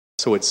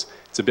So it's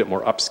a bit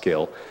more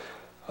upscale.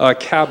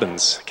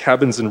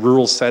 Cabins in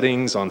rural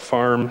settings on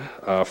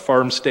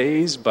farm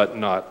stays, but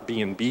not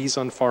B&Bs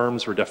on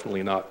farms. We're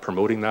definitely not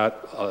promoting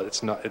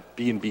that.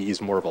 B&B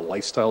is more of a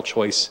lifestyle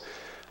choice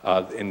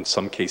in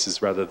some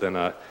cases rather than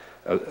a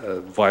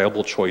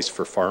viable choice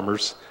for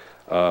farmers.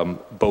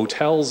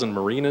 Botels and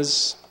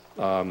marinas,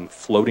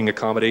 floating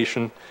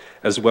accommodation,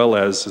 as well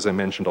as I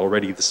mentioned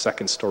already, the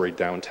second-story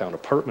downtown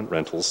apartment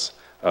rentals,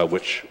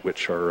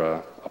 which are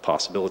a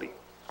possibility.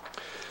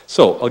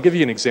 So I'll give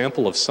you an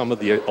example of some of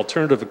the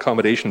alternative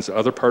accommodations in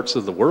other parts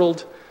of the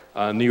world.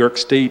 New York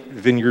State,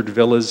 Vineyard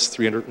Villas,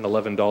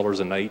 $311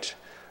 a night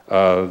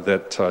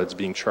that it's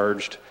being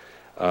charged.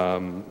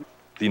 The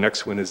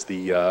next one is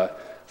the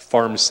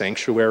Farm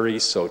Sanctuary,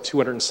 so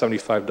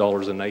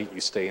 $275 a night.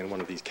 You stay in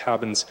one of these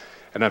cabins,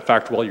 and in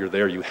fact, while you're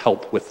there, you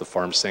help with the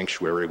Farm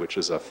Sanctuary, which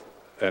is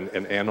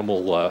an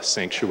animal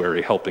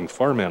sanctuary helping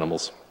farm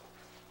animals.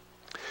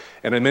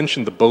 And I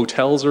mentioned the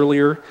botels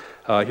earlier.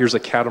 Here's a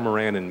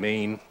catamaran in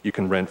Maine you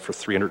can rent for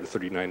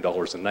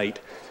 $339 a night.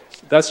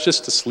 That's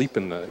just to sleep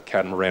in the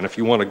catamaran. If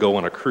you want to go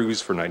on a cruise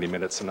for 90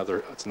 minutes, it's another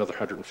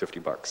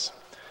 $150.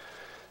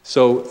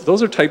 So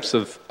those are types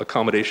of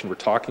accommodation we're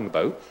talking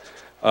about.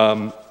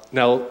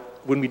 Now,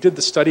 when we did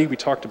the study, we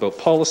talked about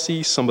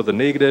policy, some of the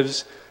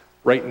negatives.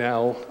 Right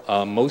now,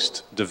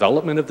 most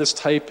development of this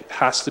type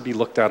has to be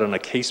looked at on a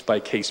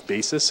case-by-case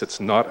basis. It's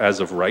not as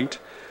of right.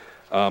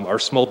 Our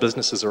small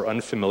businesses are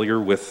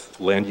unfamiliar with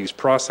land use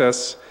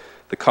process.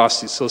 The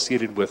costs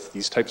associated with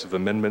these types of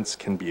amendments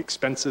can be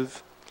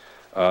expensive.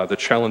 The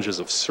challenges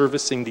of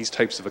servicing these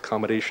types of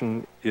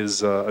accommodation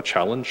is a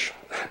challenge.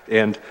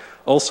 And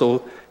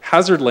also,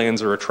 hazard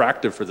lands are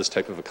attractive for this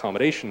type of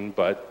accommodation,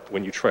 but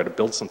when you try to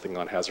build something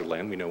on hazard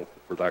land, we know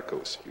where that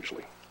goes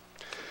usually.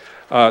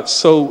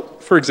 So,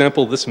 for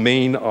example, this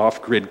Maine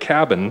off-grid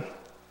cabin,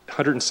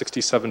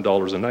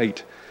 $167 a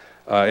night.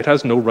 It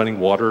has no running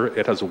water.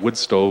 It has a wood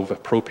stove,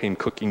 propane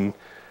cooking,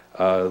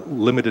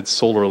 limited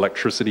solar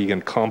electricity,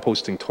 and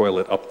composting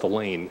toilet up the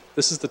lane.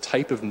 This is the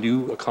type of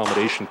new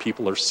accommodation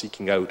people are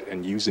seeking out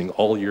and using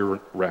all year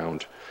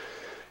round.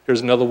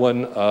 Here's another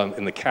one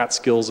in the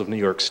Catskills of New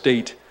York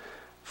State,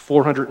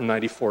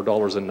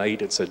 $494 a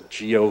night. It's a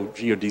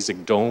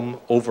geodesic dome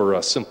over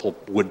a simple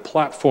wood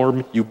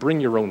platform. You bring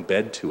your own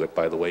bed to it,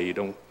 by the way. You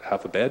don't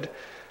have a bed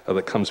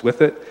that comes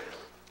with it.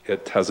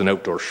 It has an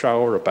outdoor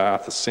shower, a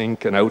bath, a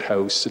sink, an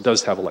outhouse. It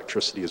does have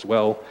electricity as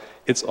well.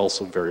 It's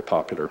also very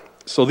popular.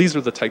 So these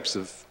are the types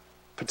of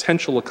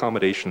potential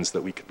accommodations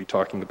that we could be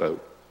talking about.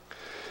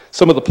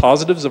 Some of the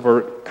positives of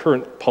our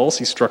current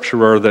policy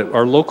structure are that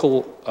our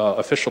local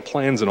official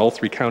plans in all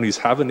three counties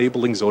have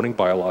enabling zoning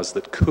bylaws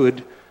that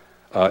could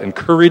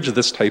encourage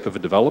this type of a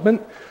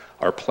development.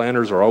 Our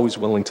planners are always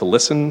willing to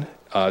listen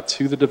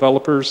to the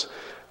developers.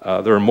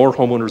 There are more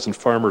homeowners and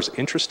farmers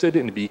interested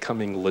in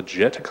becoming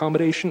legit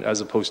accommodation as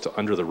opposed to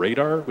under the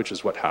radar, which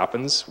is what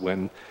happens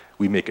when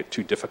we make it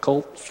too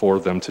difficult for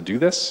them to do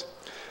this.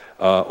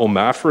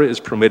 OMAFRA is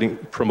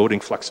promoting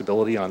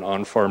flexibility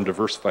on-farm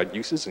diversified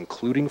uses,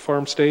 including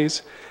farm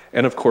stays.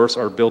 And of course,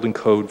 our building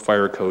code,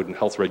 fire code, and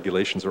health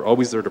regulations are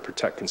always there to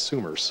protect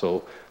consumers,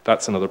 so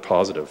that's another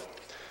positive.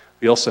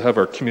 We also have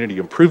our community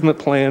improvement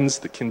plans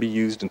that can be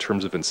used in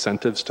terms of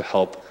incentives to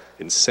help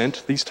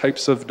incent these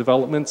types of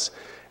developments.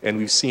 And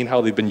we've seen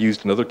how they've been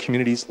used in other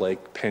communities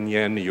like Penn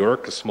Yan, New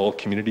York, a small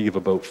community of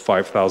about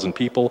 5,000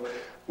 people,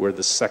 where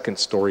the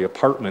second-story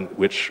apartment,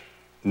 which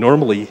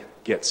normally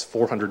gets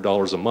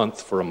 $400 a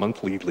month for a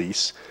monthly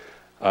lease,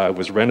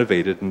 was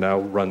renovated and now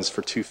runs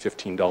for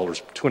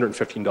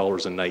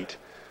 $215 a night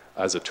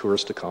as a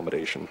tourist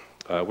accommodation.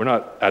 We're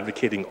not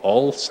advocating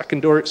all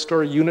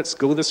second-story units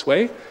go this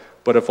way,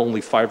 but if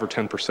only 5 or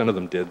 10% of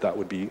them did, that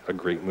would be a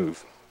great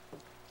move.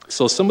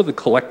 So some of the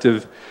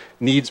collective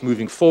needs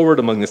moving forward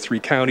among the three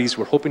counties,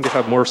 we're hoping to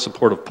have more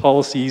supportive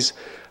policies,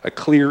 a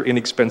clear,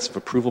 inexpensive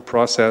approval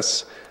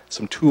process,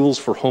 some tools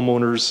for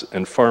homeowners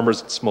and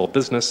farmers and small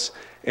business,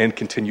 and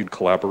continued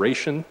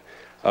collaboration.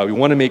 We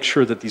want to make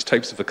sure that these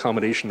types of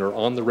accommodation are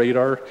on the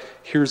radar.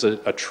 Here's a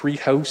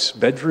treehouse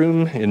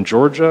bedroom in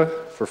Georgia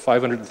for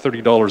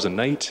 $530 a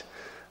night.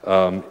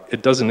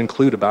 It doesn't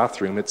include a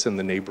bathroom, it's in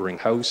the neighboring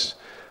house.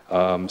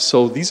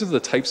 So these are the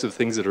types of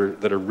things that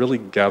are really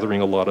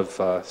gathering a lot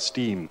of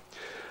steam.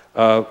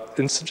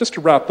 And so just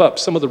to wrap up,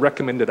 some of the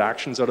recommended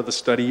actions out of the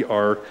study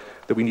are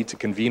that we need to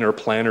convene our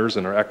planners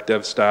and our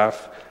ECDev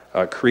staff,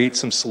 create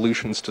some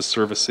solutions to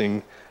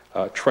servicing,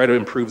 try to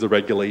improve the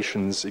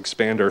regulations,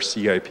 expand our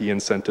CIP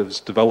incentives,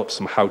 develop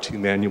some how-to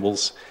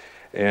manuals,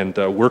 and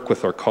work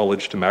with our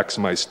college to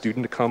maximize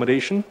student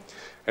accommodation.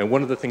 And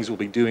one of the things we'll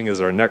be doing as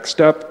our next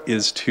step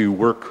is to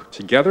work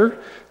together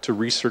to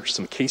research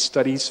some case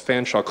studies.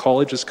 Fanshawe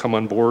College has come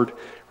on board.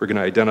 We're going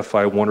to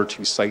identify 1 or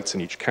 2 sites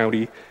in each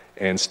county,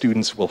 and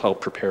students will help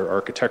prepare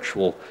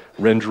architectural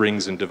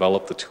renderings and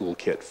develop the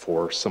toolkit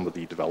for some of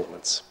the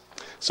developments.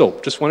 So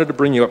just wanted to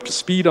bring you up to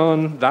speed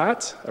on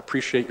that.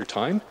 Appreciate your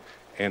time,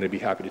 and I'd be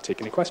happy to take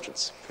any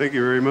questions. Thank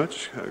you very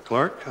much,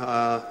 Clark.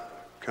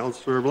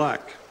 Councillor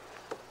Black.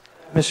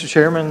 Mr.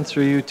 Chairman,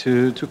 through you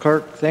to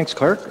Clark. Thanks,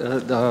 Clark.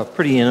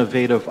 Pretty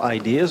innovative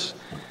ideas,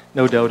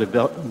 no doubt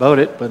about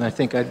it, but I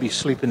think I'd be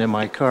sleeping in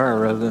my car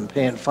rather than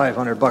paying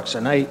 $500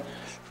 a night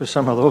for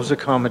some of those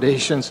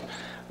accommodations.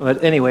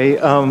 But anyway,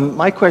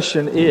 my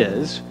question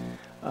is,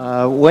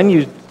 when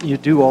you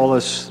do all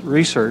this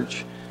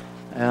research,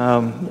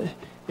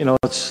 you know,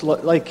 it's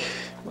like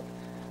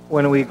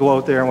when we go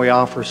out there and we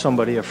offer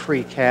somebody a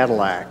free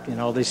Cadillac, you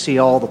know, they see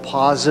all the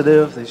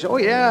positive, they say, oh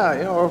yeah,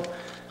 you know,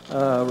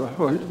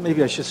 or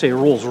maybe I should say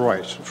Rolls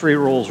Royce, free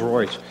Rolls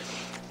Royce.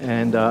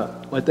 And,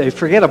 but they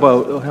forget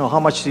about, you know, how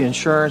much the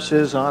insurance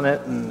is on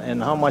it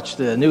and how much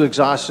the new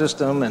exhaust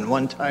system and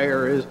one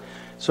tire is.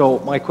 So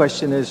my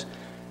question is,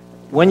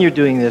 when you're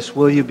doing this,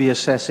 will you be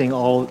assessing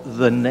all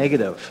the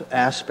negative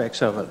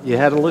aspects of it? You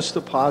had a list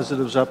of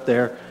positives up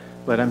there,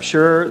 but I'm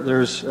sure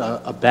there's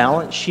a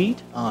balance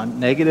sheet on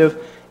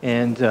negative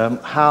and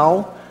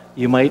how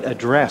you might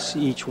address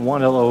each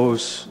one of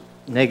those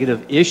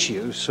negative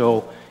issues.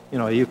 So, you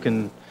know, you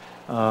can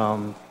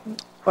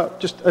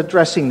just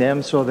addressing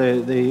them so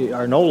they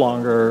are no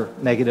longer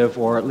negative,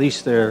 or at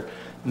least they're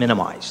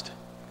minimized.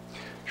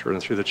 Sure,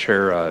 and through the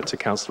chair to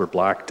Councillor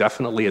Black,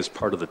 definitely as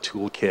part of the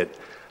toolkit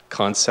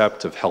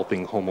concept of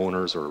helping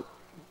homeowners or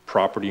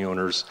property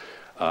owners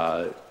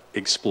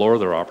explore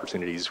their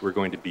opportunities, we're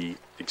going to be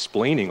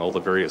explaining all the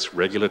various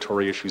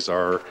regulatory issues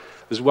are,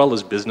 as well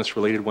as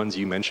business-related ones.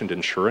 You mentioned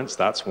insurance,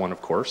 that's one,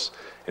 of course,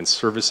 and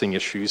servicing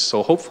issues.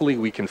 So hopefully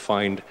we can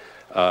find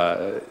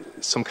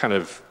some kind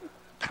of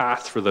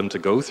path for them to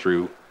go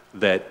through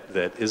that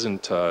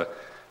isn't, you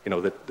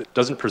know, that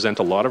doesn't present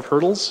a lot of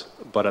hurdles,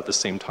 but at the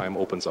same time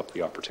opens up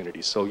the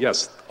opportunities. So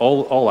yes,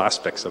 all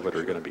aspects of it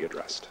are going to be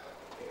addressed.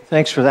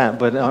 Thanks for that,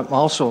 but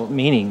also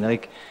meaning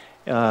like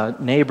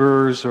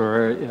neighbors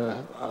or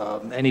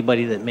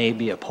anybody that may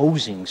be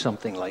opposing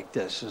something like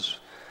this is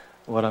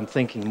what I'm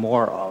thinking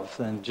more of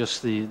than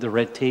just the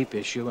red tape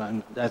issue,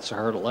 and that's a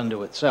hurdle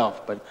unto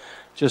itself, but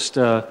just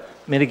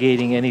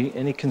mitigating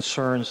any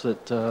concerns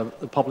that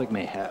the public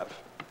may have.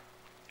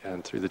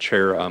 And through the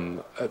chair,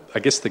 I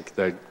guess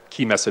the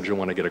key message I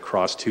want to get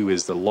across too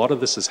is that a lot of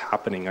this is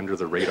happening under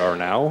the radar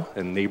now,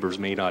 and neighbors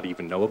may not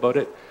even know about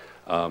it.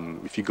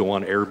 If you go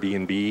on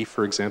Airbnb,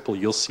 for example,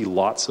 you'll see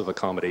lots of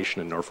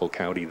accommodation in Norfolk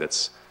County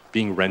that's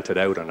being rented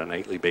out on a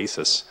nightly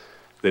basis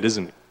that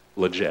isn't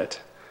legit.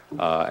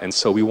 And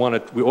so what we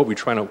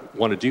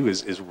want to do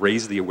is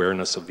raise the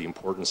awareness of the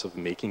importance of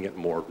making it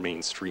more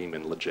mainstream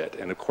and legit.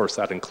 And of course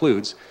that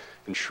includes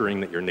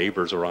ensuring that your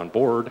neighbors are on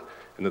board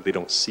and that they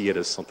don't see it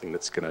as something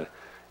that's going to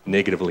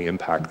negatively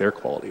impact their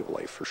quality of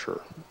life, for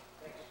sure.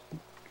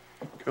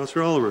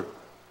 Councillor Oliver.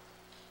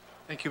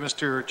 Thank you,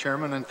 Mr.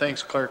 Chairman, and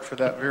thanks, Clark, for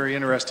that very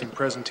interesting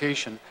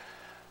presentation.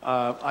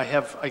 I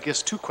have, I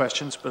guess, two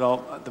questions,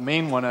 but the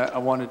main one I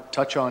want to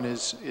touch on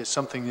is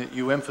something that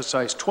you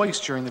emphasized twice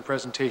during the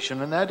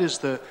presentation, and that is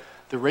the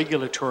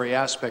regulatory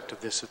aspect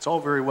of this. It's all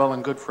very well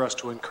and good for us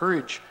to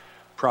encourage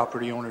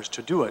property owners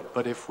to do it,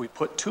 but if we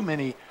put too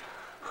many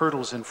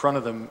hurdles in front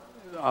of them,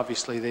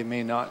 obviously they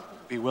may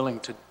not be willing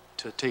to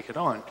take it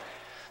on.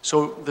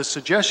 So the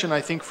suggestion,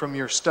 I think, from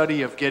your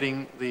study of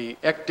getting the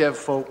ECDEV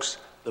folks,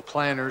 the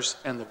planners,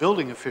 and the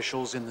building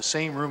officials in the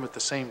same room at the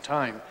same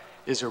time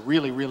is a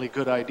really, really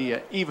good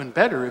idea. Even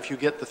better if you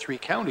get the three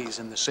counties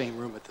in the same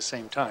room at the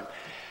same time.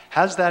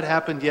 Has that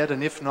happened yet?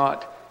 And if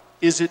not,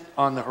 is it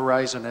on the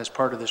horizon as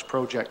part of this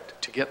project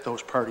to get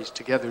those parties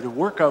together to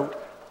work out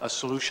a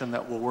solution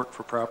that will work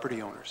for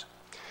property owners?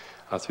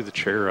 Through the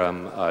chair,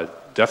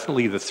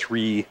 definitely the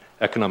three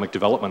economic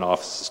development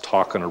offices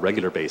talk on a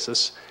regular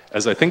basis,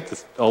 as I think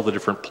all the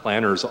different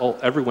planners,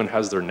 everyone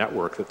has their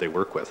network that they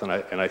work with, and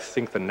I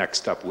think the next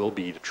step will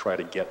be to try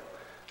to get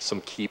some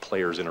key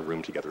players in a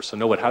room together. So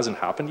no, it hasn't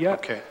happened yet,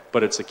 okay,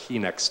 but it's a key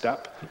next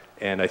step,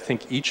 and I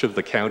think each of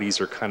the counties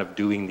are kind of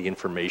doing the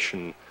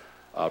information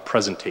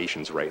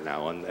presentations right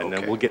now, and okay,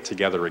 then we'll get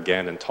together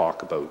again and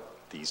talk about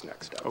these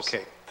next steps.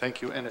 Okay,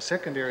 thank you. And a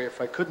secondary,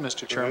 if I could,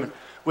 Mr. Chairman,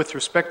 with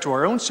respect to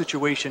our own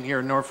situation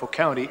here in Norfolk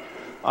County,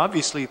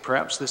 obviously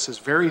perhaps this is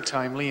very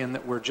timely in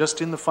that we're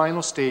just in the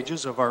final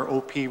stages of our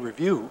OP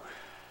review.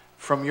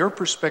 From your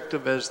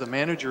perspective as the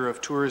manager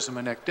of tourism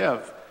and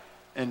ECDEV,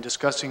 and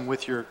discussing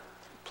with your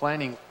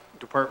planning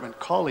department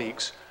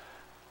colleagues,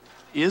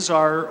 is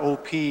our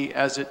OP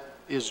as it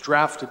is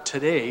drafted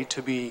today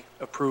to be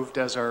approved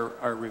as our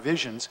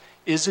revisions,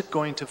 is it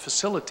going to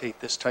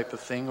facilitate this type of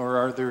thing, or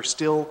are there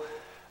still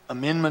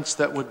amendments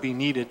that would be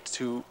needed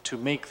to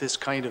make this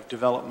kind of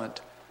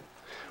development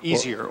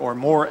easier or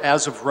more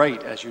as of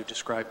right, as you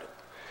described it?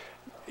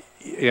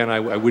 And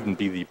I wouldn't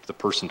be the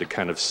person to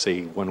kind of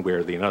say one way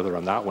or the other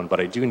on that one, but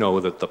I do know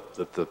that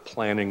the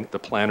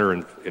planner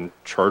in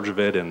charge of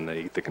it and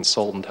the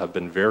consultant have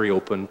been very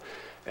open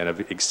and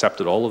have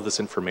accepted all of this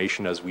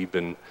information as we've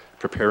been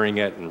preparing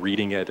it and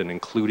reading it and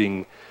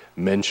including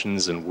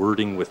mentions and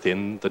wording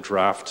within the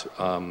draft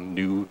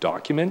new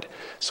document.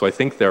 So I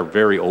think they're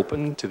very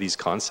open to these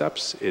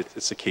concepts.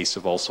 It's a case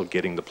of also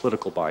getting the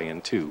political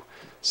buy-in too.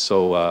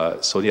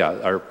 So yeah,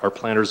 our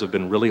planners have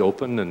been really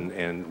open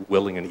and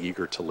willing and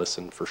eager to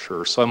listen for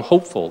sure. So I'm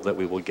hopeful that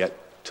we will get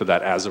to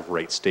that as of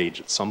right stage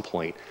at some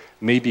point,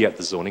 maybe at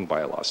the zoning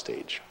bylaw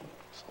stage.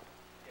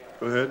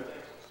 Go ahead.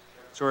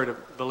 Sorry to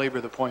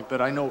belabor the point,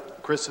 but I know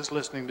Chris is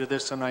listening to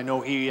this, and I know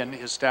he and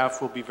his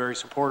staff will be very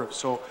supportive.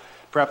 So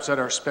perhaps at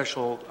our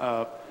special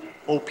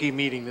OP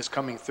meeting this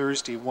coming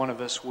Thursday, one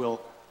of us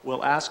will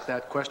ask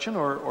that question,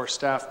 or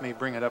staff may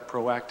bring it up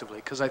proactively,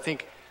 because I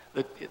think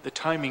that the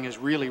timing is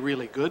really,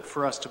 really good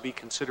for us to be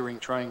considering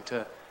trying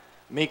to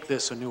make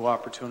this a new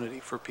opportunity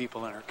for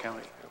people in our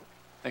county.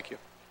 Thank you.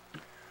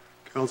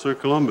 Councillor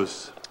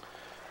Columbus.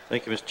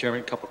 Thank you, Mr.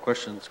 Chairman. A couple of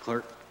questions,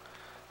 Clerk.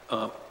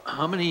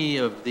 How many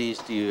of these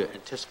do you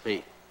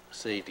anticipate,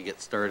 say, to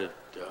get started?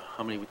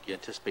 How many would you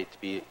anticipate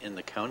to be in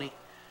the county?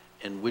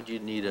 And would you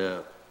need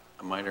a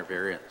minor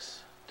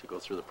variance to go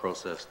through the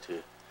process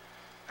to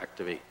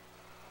activate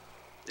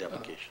the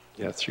application?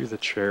 Yeah, through the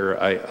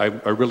chair,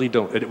 I really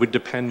don't. It would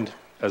depend,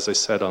 as I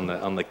said,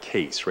 on the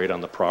case, right,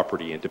 on the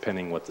property, and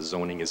depending what the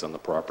zoning is on the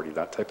property,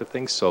 that type of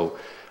thing. So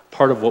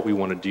part of what we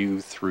want to do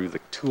through the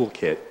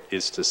toolkit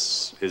is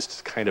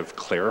to kind of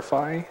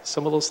clarify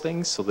some of those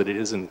things so that it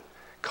isn't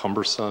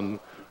cumbersome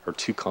or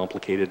too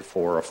complicated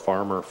for a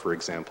farmer, for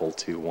example,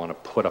 to want to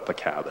put up a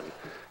cabin,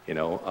 you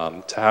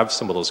know, to have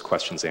some of those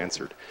questions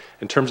answered.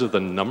 In terms of the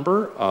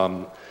number,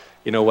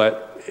 you know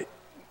what,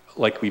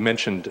 like we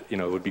mentioned, you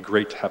know, it would be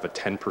great to have a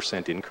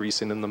 10%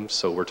 increase in them.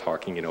 So we're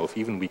talking, you know, if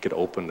even we could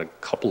open a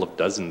couple of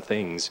dozen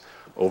things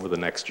over the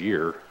next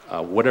year,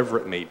 whatever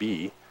it may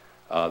be,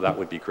 that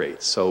would be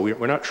great. So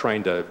we're not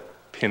trying to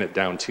pin it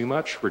down too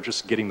much. We're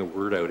just getting the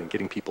word out and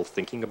getting people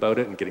thinking about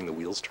it and getting the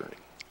wheels turning.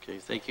 Okay,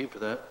 thank you for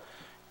that.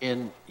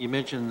 And you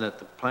mentioned that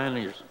the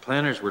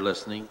planners were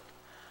listening,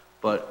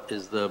 but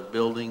is the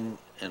building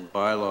and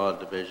bylaw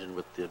division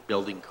with the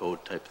building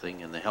code type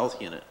thing and the health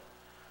unit,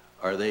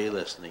 are they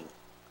listening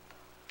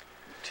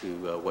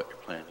to what you're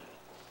planning?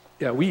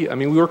 Yeah,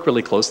 we work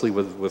really closely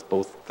with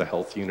both the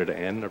health unit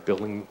and our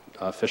building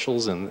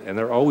officials, and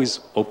they're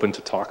always open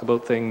to talk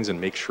about things and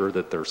make sure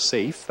that they're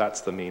safe. That's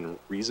the main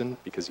reason,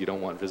 because you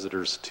don't want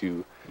visitors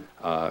to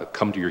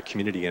come to your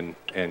community and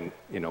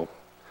you know,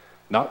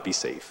 not be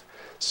safe.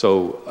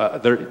 So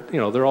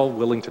they're all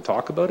willing to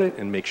talk about it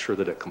and make sure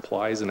that it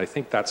complies. And I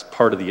think that's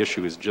part of the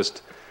issue, is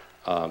just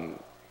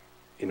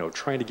you know,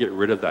 trying to get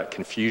rid of that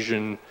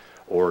confusion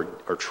or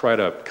try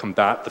to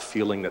combat the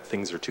feeling that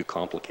things are too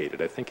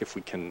complicated. I think if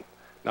we can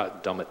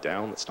not dumb it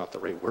down, that's not the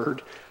right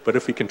word, but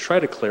if we can try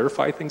to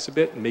clarify things a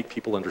bit and make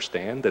people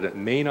understand that it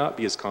may not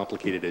be as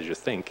complicated as you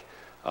think,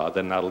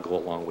 then that'll go a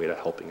long way to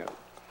helping out.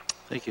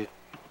 Thank you.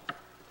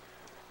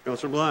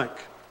 Councillor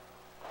Black.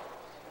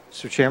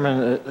 Mr.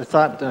 Chairman, I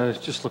thought I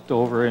just looked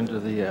over into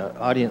the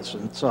audience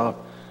and saw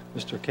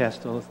Mr.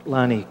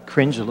 Castellani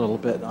cringe a little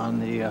bit on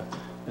the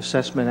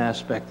assessment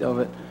aspect of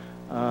it.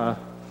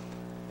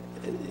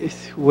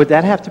 Would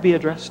that have to be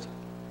addressed?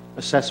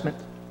 Assessment?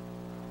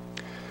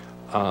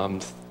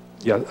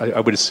 Yeah, I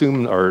would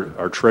assume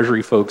our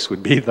treasury folks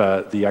would be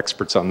the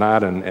experts on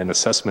that, and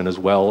assessment as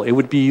well. It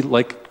would be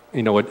like,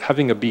 you know,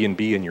 having a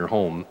B&B in your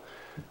home,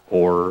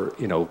 or,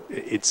 you know,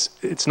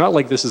 it's not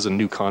like this is a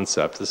new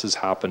concept. This has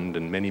happened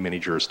in many, many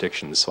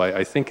jurisdictions. So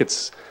I think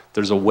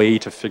there's a way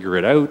to figure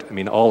it out. I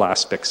mean, all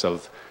aspects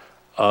of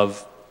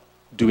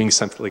doing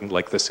something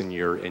like this on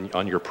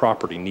your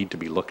property need to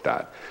be looked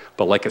at.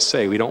 But like I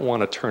say, we don't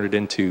want to turn it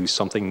into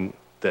something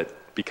that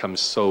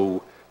becomes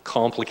so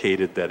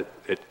complicated that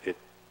it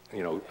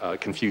you know,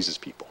 confuses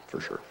people, for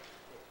sure.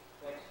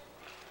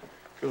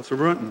 Councillor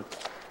Brunton.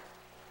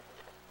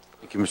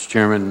 Thank you, Mr.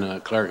 Chairman.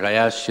 Clark, I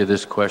asked you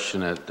this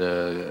question at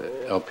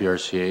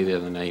LPRCA the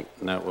other night,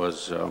 and that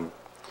was,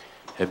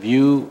 have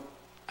you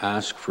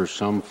asked for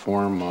some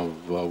form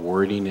of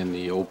wording in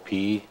the OP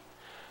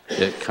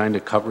that kind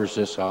of covers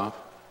this off?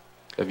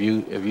 Have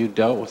you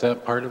dealt with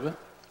that part of it?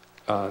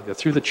 Yeah,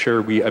 through the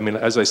chair, I mean,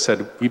 as I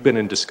said, we've been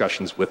in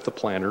discussions with the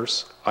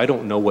planners. I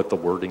don't know what the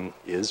wording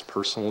is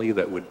personally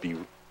that would be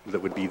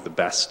the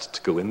best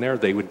to go in there.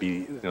 They would be,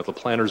 you know, the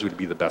planners would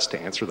be the best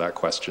to answer that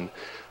question.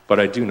 But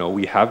I do know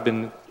we have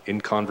been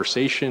in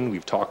conversation.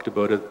 We've talked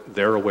about it.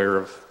 They're aware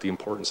of the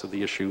importance of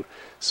the issue.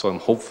 So I'm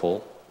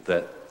hopeful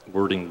that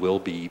wording will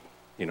be,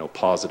 you know,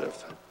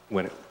 positive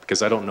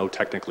because I don't know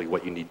technically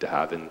what you need to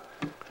have in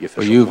the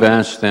official. Well, you've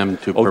asked them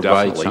to provide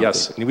definitely, something.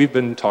 yes. And we've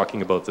been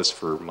talking about this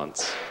for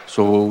months.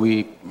 So will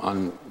we,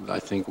 on, I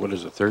think, what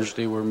is it,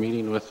 Thursday, we're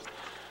meeting with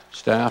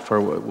staff, or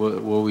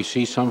will we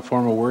see some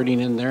form of wording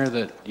in there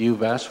that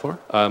you've asked for?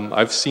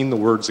 I've seen the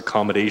words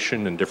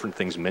accommodation and different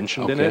things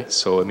mentioned in it.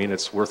 So, I mean,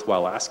 it's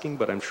worthwhile asking,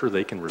 but I'm sure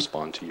they can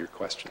respond to your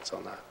questions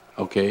on that.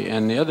 Okay,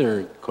 and the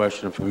other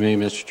question for me,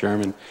 Mr.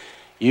 Chairman,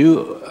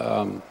 you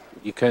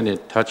kind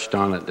of touched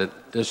on it,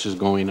 that this is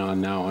going on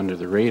now under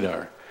the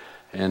radar,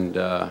 and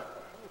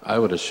I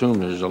would assume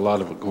there's a lot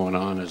of it going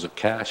on as a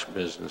cash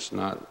business,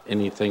 not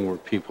anything where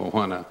people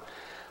want to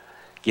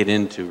get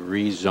into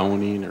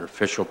rezoning or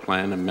official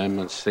plan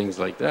amendments, things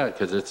like that,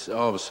 because it's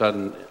all of a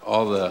sudden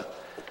all the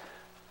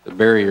the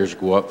barriers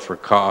go up for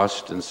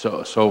cost and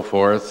so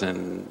forth,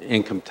 and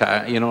income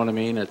tax, you know what I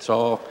mean? It's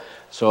all,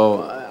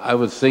 so I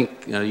would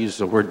think, use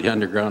the word, the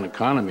underground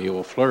economy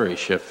will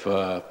flourish if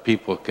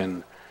people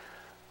can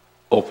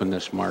open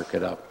this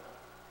market up.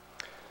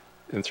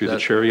 And through the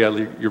chair, yeah,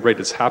 you're right,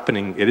 it's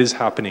happening, it is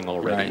happening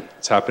already. Right.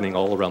 It's happening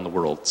all around the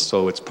world.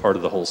 So it's part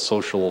of the whole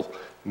social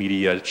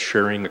media,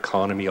 sharing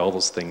economy, all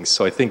those things.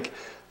 So I think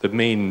the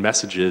main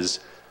message is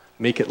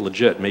make it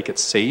legit, make it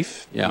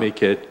safe,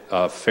 make it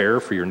fair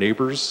for your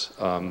neighbors,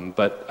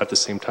 but at the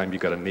same time, you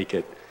got to make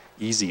it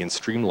easy and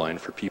streamlined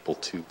for people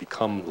to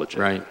become legit.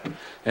 Right.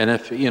 And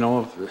if, you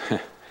know,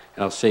 if,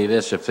 I'll say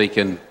this, if they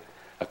can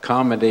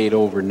accommodate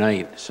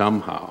overnight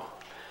somehow,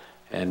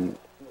 and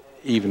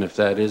even if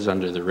that is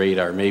under the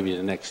radar, maybe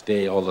the next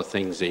day all the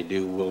things they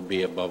do will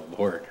be above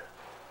board.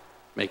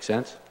 Make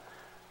sense?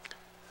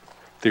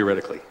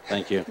 Theoretically.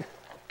 Thank you.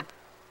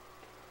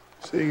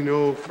 Seeing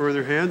no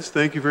further hands,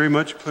 thank you very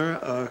much,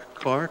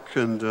 Clark,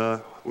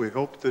 and we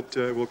hope that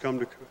will come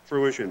to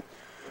fruition.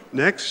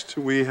 Next,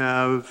 we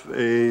have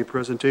a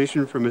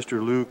presentation from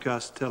Mr. Lou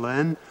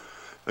Castellan,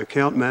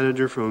 Account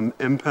Manager from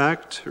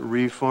Impact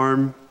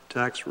Refarm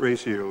Tax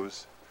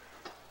Ratios.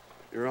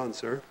 You're on,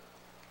 sir.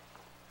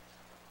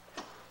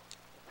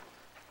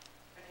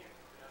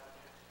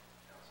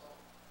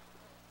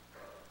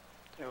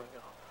 There we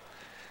go.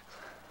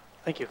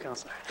 Thank you,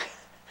 Councillor.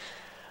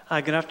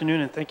 Good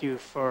afternoon, and thank you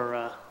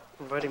for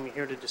inviting me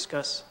here to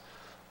discuss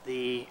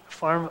the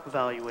farm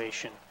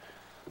valuation.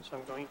 So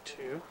I'm going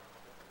to,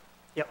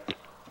 yep,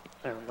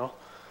 there we go.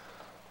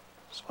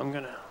 So I'm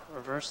going to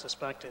reverse this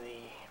back to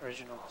the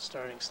original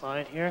starting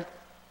slide here.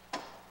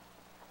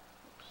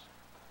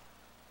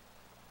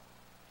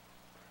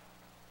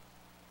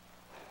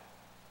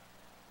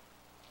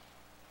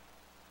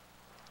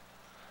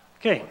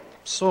 Okay,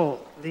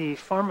 so the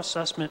farm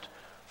assessment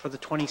for the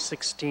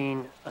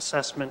 2016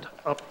 assessment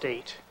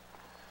update.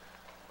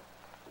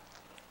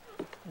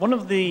 One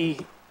of the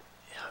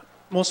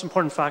most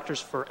important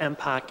factors for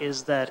MPAC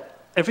is that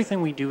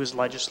everything we do is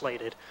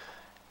legislated,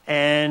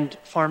 and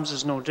farms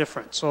is no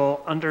different.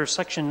 So under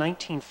Section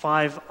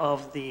 19.5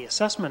 of the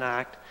Assessment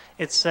Act,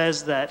 it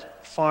says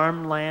that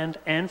farmland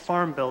and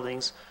farm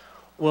buildings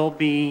will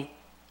be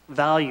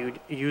valued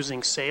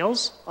using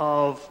sales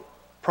of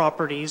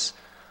properties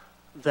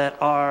that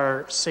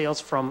are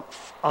sales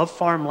of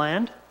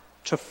farmland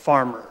to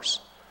farmers.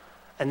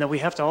 And then we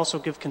have to also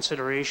give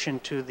consideration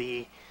to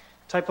the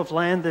type of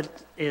land that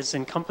is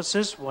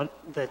encompasses what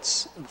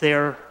that's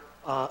there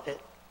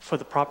for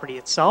the property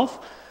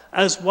itself,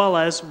 as well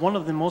as one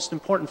of the most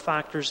important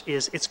factors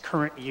is its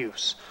current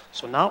use.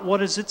 So not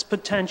what is its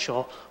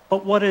potential,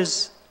 but what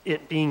is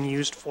it being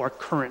used for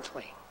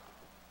currently.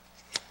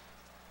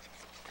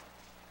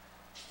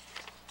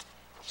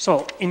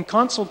 So in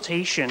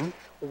consultation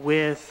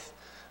with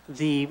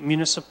the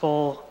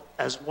municipal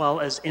as well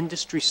as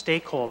industry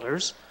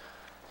stakeholders,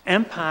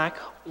 MPAC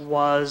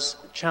was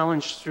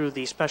challenged through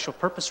the special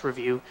purpose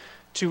review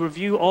to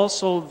review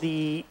also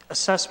the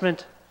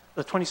assessment,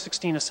 the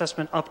 2016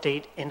 assessment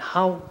update in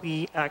how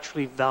we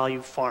actually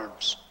value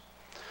farms.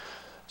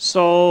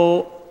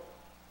 So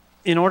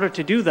in order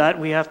to do that,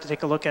 we have to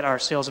take a look at our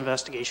sales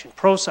investigation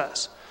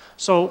process.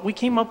 So we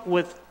came up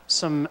with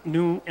some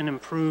new and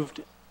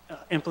improved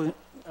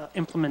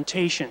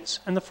implementations.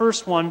 And the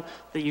first one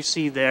that you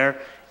see there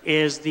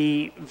is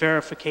the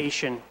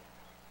verification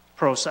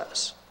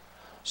process.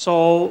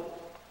 So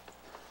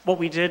what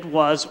we did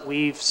was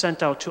we've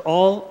sent out to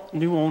all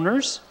new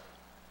owners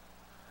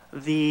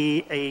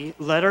a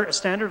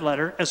standard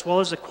letter, as well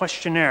as a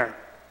questionnaire,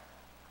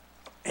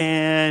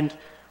 and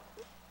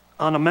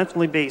on a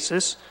monthly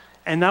basis,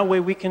 and that way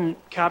we can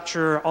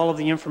capture all of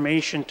the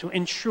information to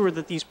ensure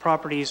that these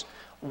properties,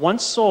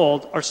 once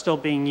sold, are still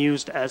being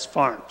used as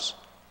farms.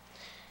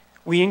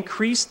 We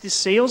increased the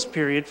sales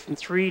period from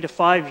 3 to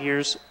 5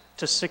 years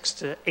to 6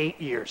 to 8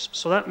 years.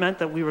 So that meant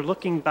that we were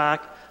looking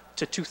back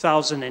to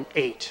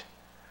 2008.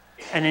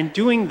 And in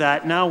doing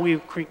that, now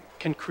we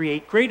can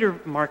create greater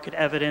market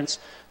evidence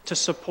to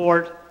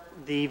support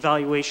the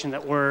valuation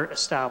that we're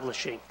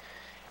establishing.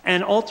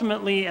 And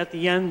ultimately, at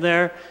the end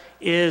there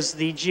is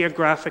the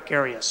geographic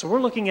area. So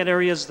we're looking at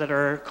areas that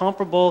are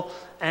comparable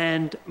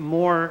and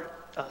more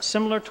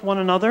similar to one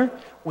another.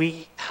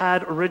 We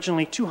had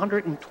originally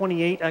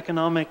 228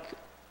 economic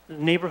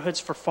neighborhoods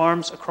for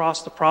farms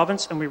across the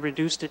province, and we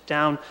reduced it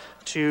down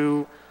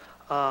to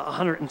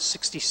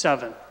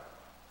 167.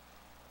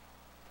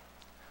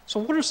 So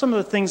what are some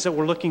of the things that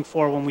we're looking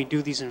for when we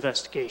do these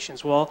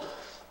investigations? Well,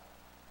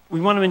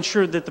 we want to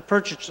ensure that the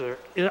purchaser,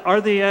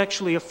 are they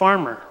actually a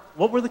farmer?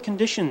 What were the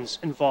conditions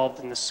involved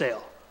in the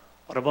sale?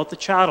 What about the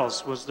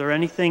chattels? Was there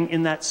anything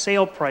in that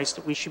sale price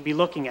that we should be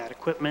looking at?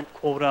 Equipment,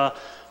 quota,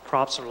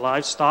 crops or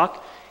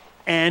livestock,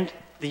 and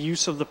the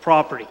use of the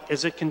property.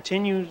 Is it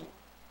continued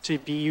to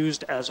be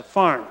used as a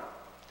farm?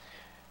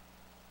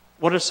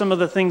 What are some of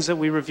the things that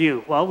we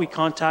review? Well, we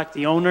contact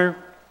the owner,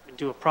 we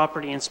do a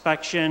property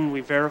inspection,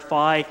 we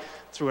verify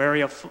through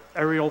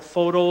aerial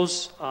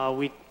photos,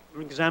 we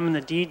examine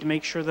the deed to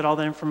make sure that all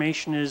the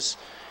information is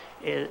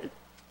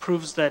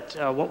proves that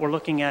what we're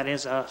looking at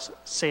is a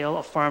sale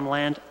of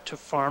farmland to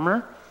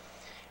farmer,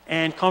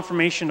 and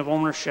confirmation of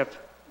ownership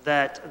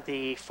that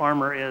the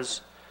farmer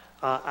is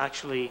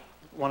actually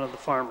one of the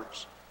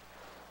farmers.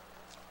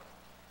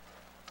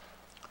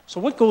 So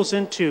what goes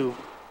into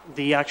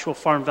the actual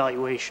farm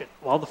valuation?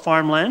 Well, the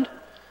farmland,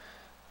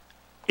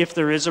 if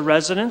there is a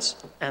residence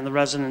and the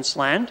residence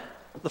land,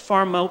 the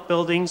farm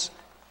outbuildings,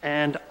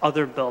 and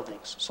other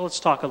buildings. So let's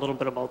talk a little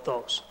bit about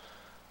those.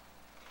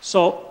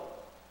 So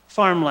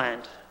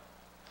farmland.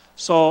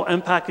 So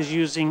MPAC is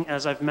using,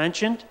 as I've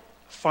mentioned,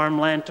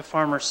 farmland to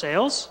farmer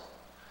sales.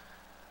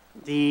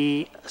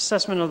 The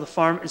assessment of the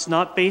farm is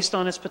not based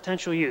on its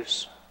potential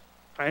use,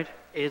 right?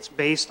 It's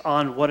based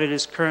on what it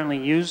is currently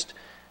used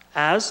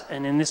as,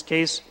 and in this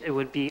case, it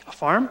would be a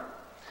farm.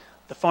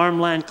 The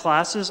farmland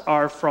classes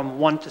are from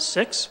 1 to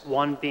 6,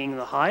 1 being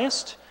the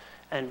highest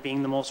and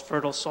being the most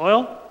fertile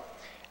soil.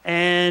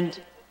 And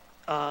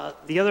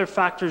the other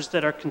factors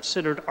that are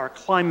considered are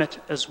climate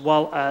as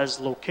well as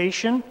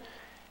location,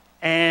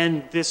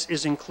 and this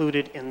is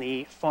included in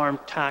the farm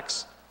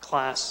tax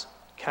class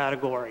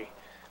category.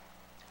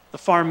 The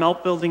farm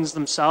outbuildings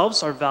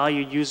themselves are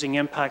valued using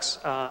MPAC's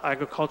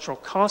agricultural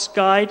cost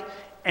guide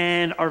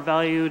and are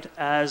valued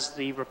as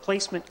the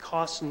replacement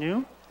cost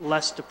new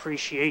less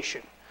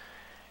depreciation.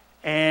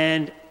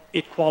 And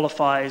it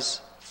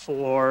qualifies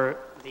for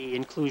the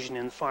inclusion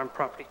in the farm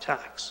property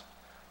tax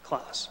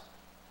class.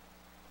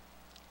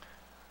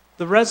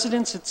 The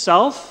residence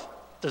itself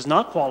does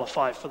not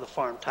qualify for the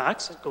farm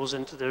tax. It goes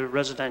into the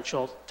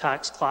residential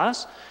tax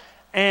class,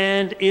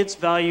 and it's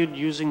valued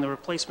using the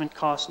replacement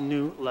cost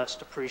new less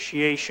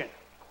depreciation.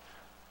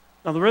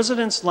 Now the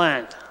residence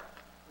land,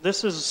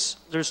 there's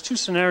 2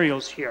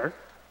 scenarios here,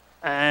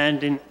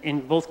 and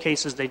in both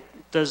cases they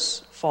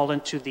does fall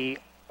into the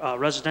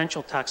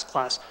residential tax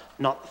class,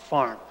 not the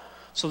farm.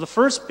 So the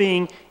first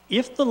being,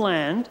 if the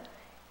land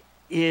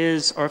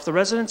is, or if the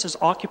residence is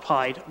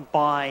occupied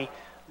by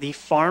the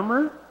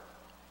farmer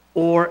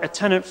or a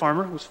tenant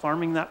farmer who's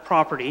farming that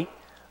property,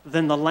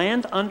 then the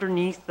land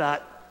underneath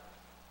that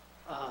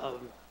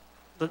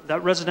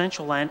that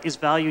residential land is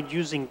valued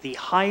using the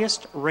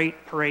highest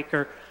rate per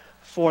acre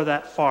for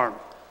that farm.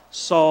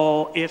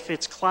 So if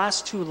it's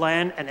class 2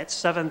 land and it's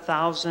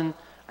 7,000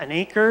 an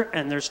acre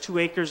and there's 2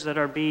 acres that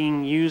are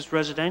being used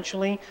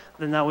residentially,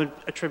 then that would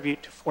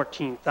attribute to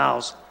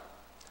 14,000.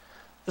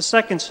 The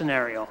second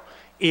scenario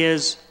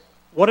is,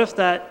 what if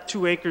that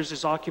 2 acres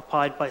is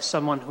occupied by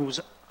someone who's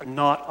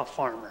not a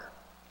farmer?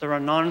 They're a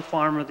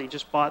non-farmer, they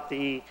just bought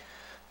the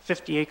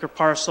 50-acre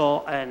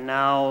parcel and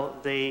now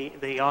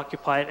they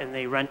occupy it and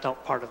they rent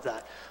out part of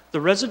that.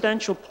 The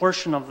residential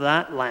portion of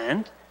that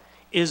land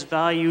is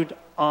valued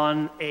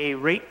on a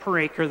rate per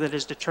acre that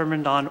is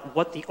determined on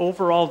what the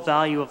overall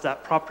value of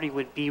that property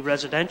would be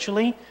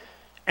residentially,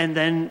 and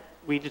then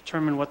we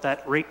determine what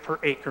that rate per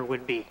acre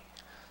would be.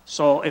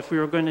 So if we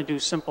were going to do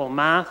simple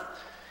math,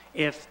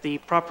 if the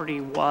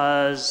property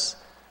was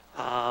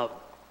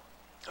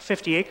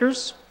 50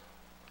 acres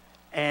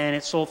and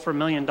it sold for $1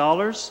 million,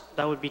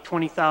 that would be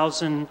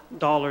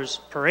 $20,000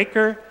 per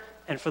acre,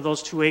 and for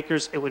those 2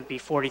 acres it would be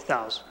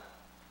 $40,000.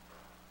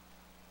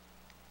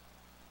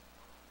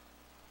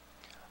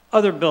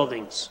 Other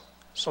buildings.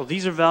 So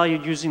these are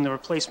valued using the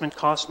replacement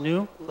cost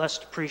new, less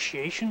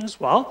depreciation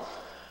as well.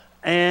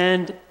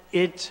 And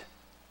it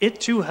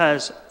too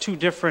has 2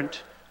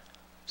 different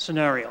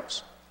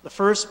scenarios. The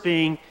first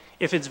being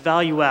if it's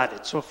value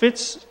added. So if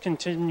it's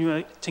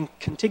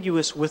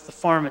contiguous with the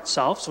farm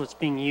itself, so it's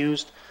being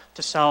used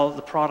to sell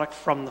the product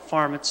from the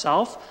farm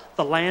itself,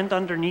 the land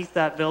underneath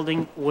that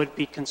building would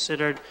be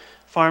considered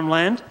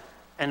farmland,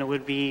 and it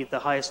would be the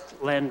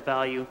highest land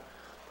value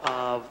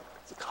of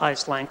the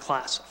highest land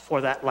class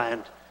for that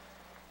land.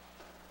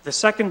 The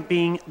second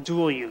being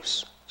dual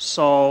use.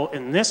 So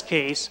in this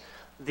case,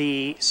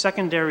 the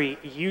secondary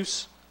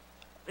use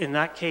in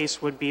that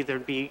case would be,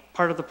 there'd be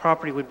part of the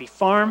property would be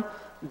farm,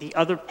 the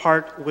other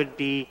part would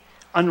be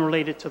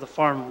unrelated to the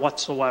farm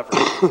whatsoever.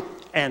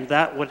 And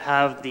that would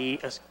have the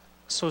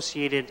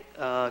associated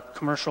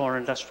commercial or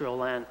industrial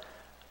land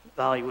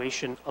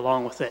valuation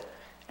along with it.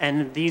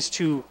 And these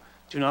 2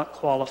 do not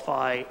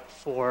qualify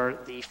for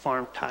the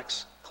farm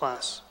tax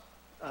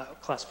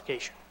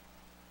classification.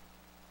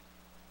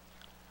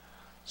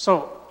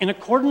 So in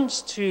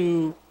accordance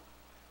to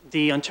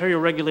the Ontario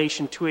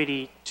Regulation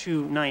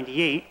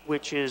 282/98,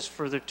 which is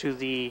further to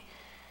the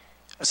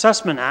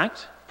Assessment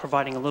Act,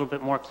 providing a little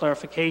bit more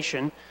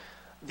clarification,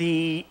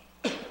 the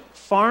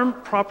farm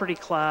property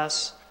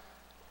class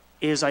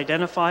is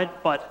identified,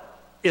 but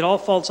it all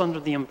falls under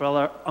the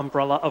umbrella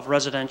of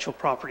residential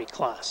property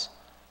class.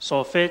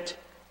 So if it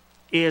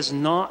is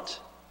not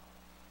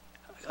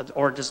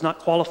or does not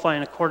qualify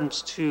in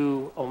accordance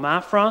to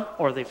OMAFRA,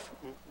 or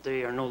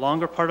they are no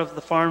longer part of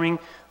the farming,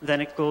 then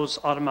it goes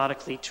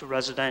automatically to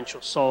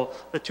residential. So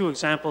the 2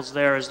 examples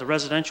there is the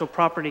residential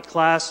property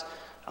class,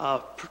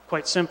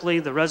 quite simply,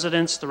 the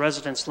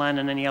residence land,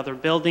 and any other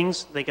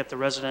buildings, they get the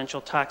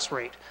residential tax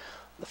rate.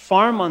 The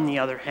farm, on the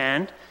other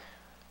hand,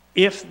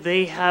 if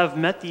they have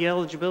met the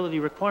eligibility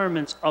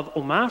requirements of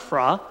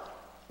OMAFRA,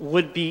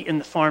 would be in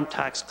the farm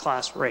tax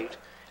class rate.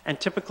 And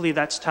typically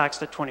that's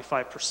taxed at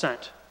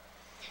 25%.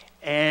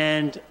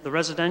 And the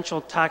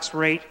residential tax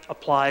rate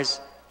applies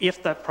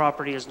if that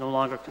property is no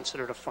longer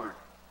considered a farm.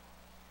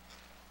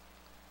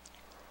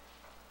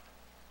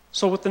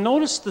 So with the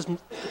notice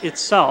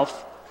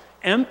itself,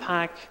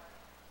 MPAC,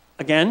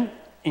 again,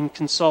 in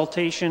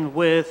consultation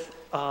with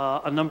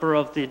a number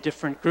of the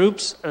different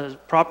groups,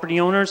 property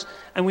owners,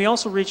 and we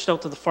also reached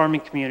out to the farming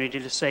community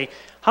to say,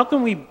 how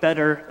can we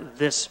better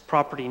this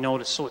property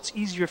notice so it's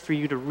easier for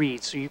you to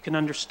read, so you can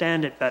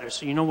understand it better,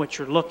 so you know what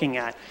you're looking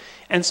at.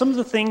 And some of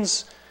the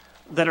things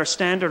that are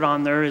standard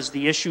on there is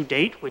the issue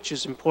date, which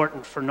is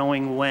important for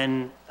knowing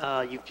when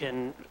you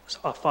can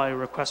file a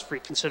request for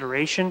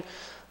reconsideration,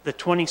 the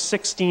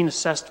 2016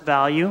 assessed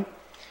value,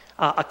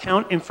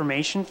 account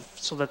information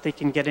so that they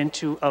can get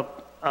into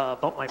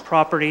about my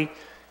property,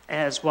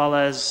 as well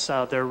as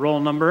their roll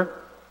number,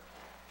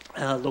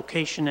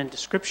 location, and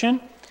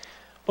description.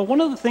 But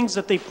one of the things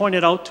that they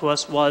pointed out to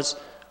us was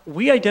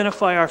we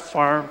identify our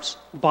farms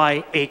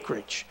by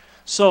acreage.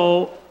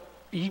 So,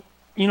 you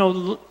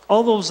know,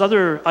 all those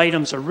other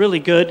items are really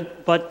good,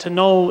 but to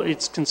know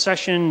it's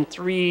concession,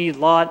 3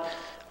 lot,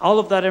 all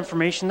of that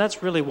information,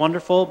 that's really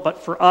wonderful.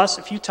 But for us,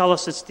 if you tell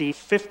us it's the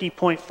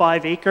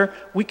 50.5 acre,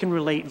 we can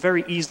relate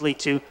very easily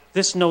to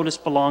this notice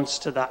belongs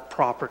to that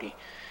property.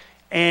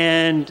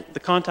 And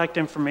the contact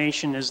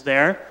information is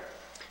there.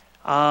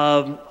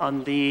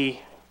 On the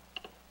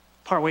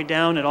partway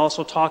down, it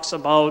also talks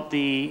about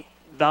the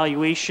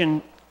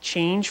valuation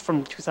change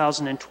from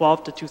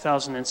 2012 to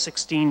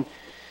 2016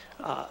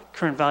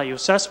 current value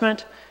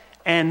assessment.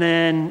 And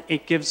then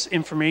it gives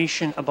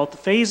information about the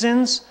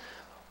phase-ins.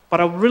 But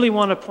I really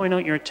want to point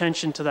out your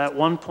attention to that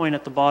one point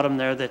at the bottom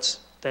there that's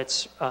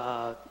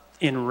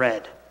in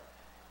red.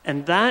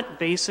 And that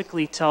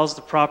basically tells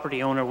the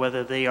property owner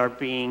whether they are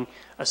being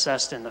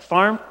assessed in the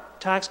farm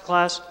tax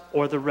class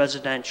or the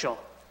residential.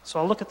 So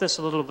I'll look at this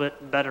a little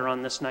bit better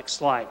on this next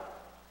slide.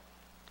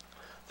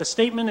 The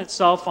statement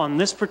itself on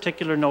this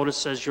particular notice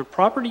says your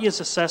property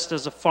is assessed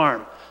as a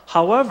farm.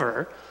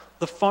 However,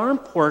 the farm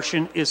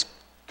portion is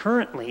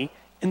currently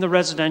in the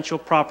residential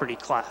property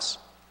class.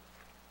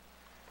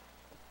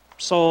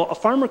 So a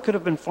farmer could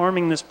have been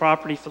farming this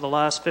property for the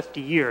last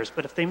 50 years,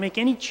 but if they make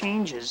any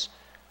changes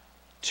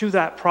to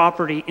that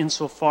property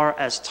insofar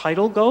as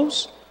title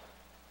goes,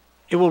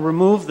 it will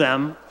remove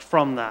them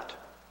from that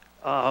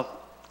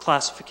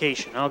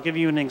classification. I'll give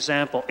you an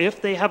example.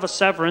 If they have a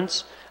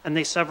severance and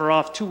they sever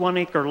off 2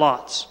 1-acre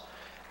lots,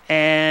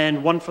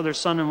 and one for their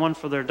son and one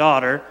for their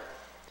daughter,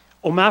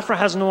 OMAFRA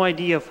has no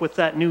idea if with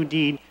that new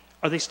deed,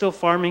 are they still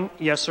farming,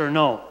 yes or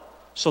no?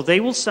 So they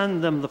will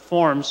send them the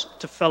forms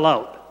to fill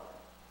out.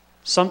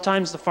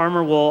 Sometimes the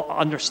farmer will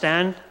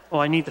understand, oh,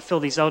 I need to fill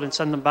these out and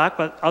send them back,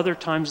 but other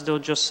times they'll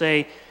just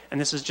say,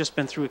 and this has just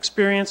been through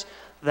experience,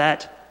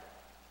 that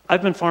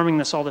I've been farming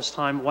this all this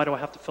time, why do I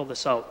have to fill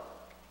this out?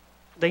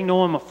 They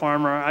know I'm a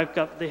farmer,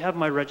 they have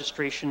my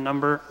registration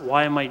number,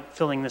 why am I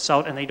filling this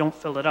out? And they don't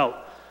fill it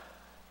out.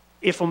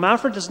 If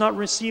OMAFRA does not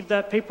receive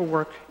that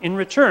paperwork in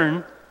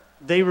return,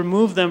 they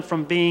remove them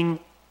from being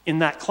in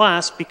that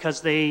class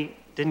because they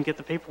didn't get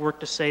the paperwork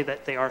to say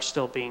that they are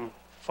still being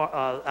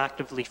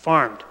actively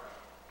farmed.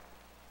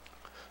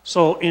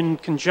 So in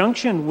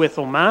conjunction with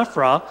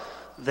OMAFRA,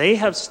 they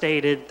have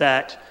stated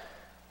that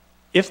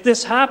if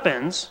this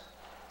happens,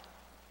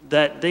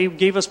 that they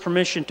gave us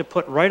permission to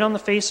put right on the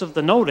face of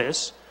the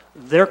notice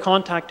their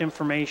contact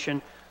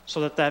information so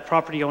that that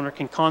property owner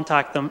can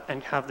contact them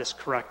and have this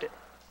corrected.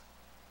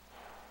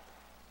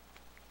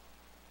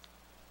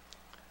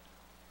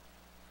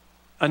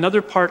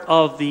 Another part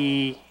of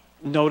the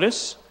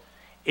notice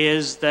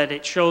is that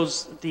it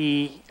shows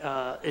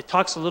it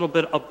talks a little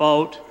bit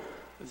about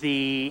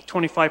the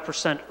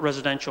 25%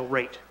 residential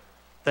rate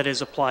that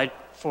is applied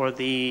for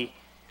the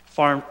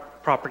farm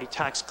property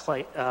tax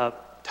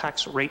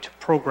rate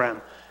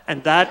program.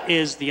 And that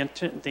is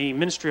the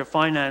Ministry of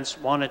Finance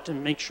wanted to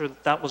make sure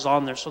that that was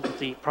on there so that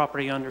the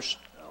property owners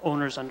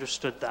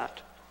understood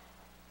that.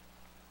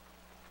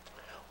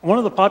 One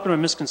of the popular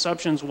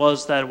misconceptions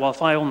was that, well,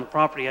 if I own the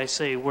property, I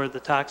say where the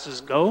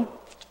taxes go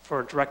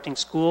for directing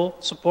school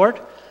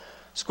support.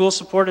 School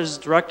support is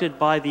directed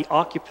by the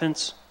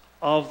occupants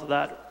of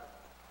that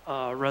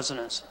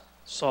residence.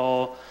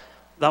 So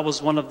that was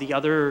one of the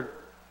other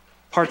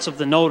parts of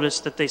the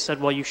notice that they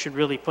said, well, you should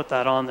really put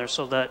that on there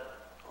so that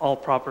all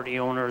property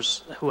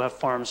owners who have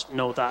farms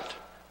know that.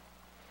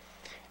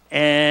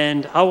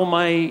 And how will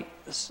my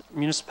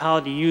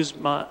municipality use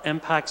my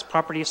MPAC's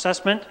property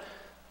assessment?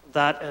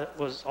 That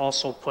was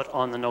also put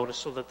on the notice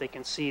so that they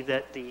can see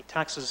that the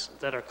taxes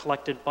that are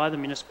collected by the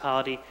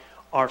municipality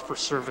are for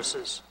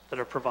services that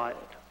are provided.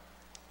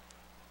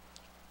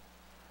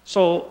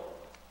 So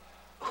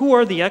who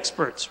are the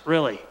experts,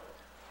 really?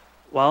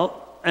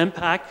 Well,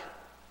 MPAC,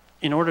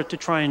 in order to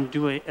try and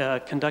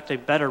conduct a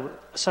better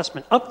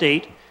assessment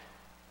update,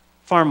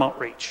 farm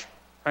outreach,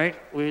 right?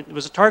 It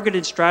was a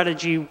targeted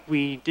strategy.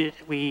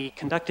 We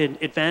conducted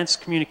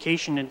advanced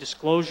communication and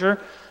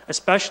disclosure,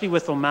 especially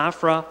with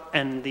OMAFRA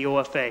and the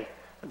OFA.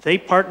 They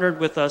partnered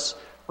with us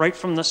right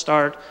from the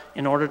start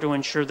in order to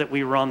ensure that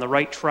we were on the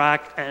right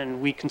track,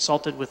 and we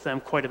consulted with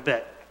them quite a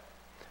bit.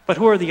 But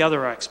who are the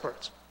other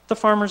experts? The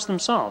farmers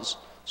themselves.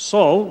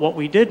 So what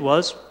we did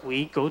was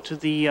we go to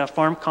the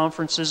farm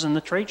conferences and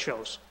the trade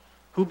shows.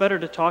 Who better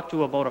to talk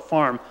to about a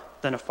farm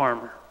than a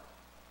farmer?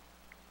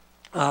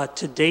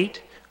 To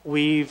date,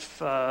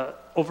 we've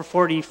over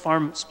 40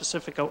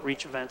 farm-specific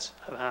outreach events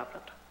have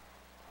happened.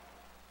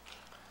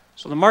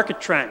 So the market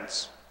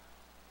trends.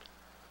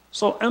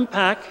 So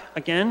MPAC,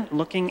 again,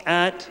 looking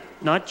at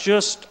not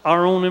just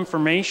our own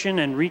information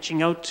and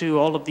reaching out to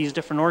all of these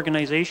different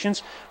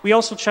organizations, we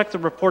also check the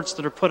reports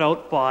that are put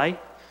out by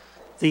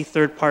the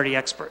third-party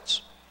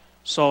experts.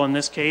 So in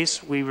this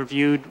case, we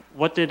reviewed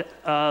what did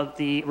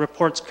the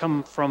reports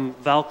come from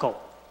Valco.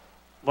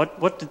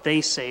 What did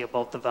they say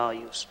about the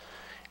values?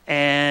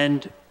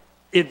 And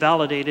it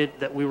validated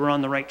that we were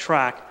on the right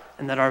track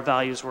and that our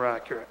values were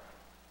accurate.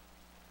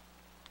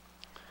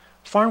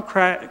 Farm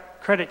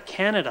Credit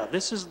Canada,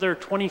 this is their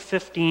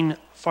 2015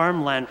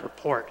 farmland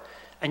report.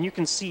 And you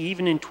can see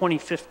even in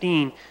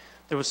 2015,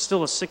 there was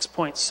still a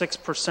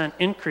 6.6%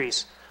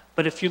 increase.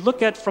 But if you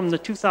look at from the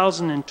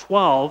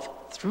 2012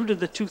 through to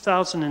the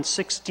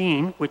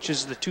 2016, which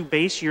is the 2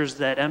 base years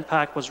that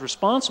MPAC was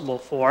responsible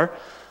for,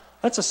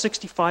 that's a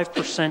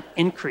 65%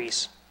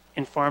 increase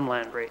in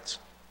farmland rates.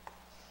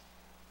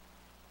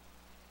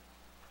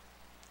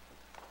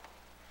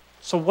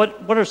 So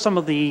what are some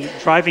of the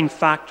driving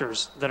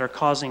factors that are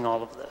causing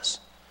all of this?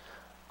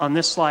 On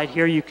this slide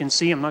here, you can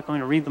see, I'm not going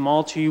to read them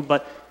all to you,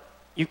 but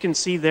you can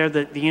see there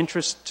that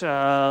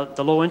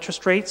the low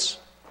interest rates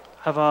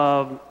have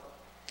a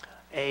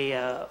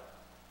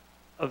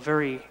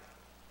very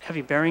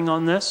heavy bearing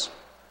on this.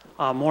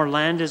 More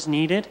land is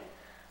needed.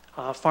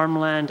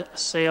 Farmland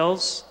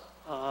sales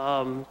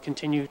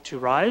continue to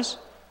rise,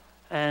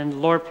 and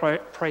lower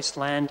priced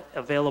land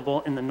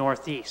available in the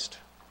Northeast.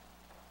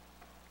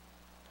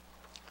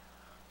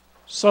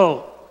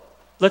 So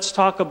let's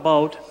talk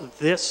about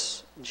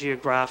this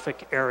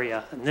geographic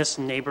area and this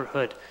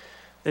neighborhood,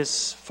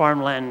 this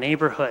farmland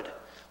neighborhood.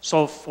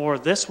 So for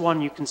this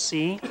one, you can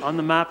see on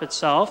the map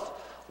itself,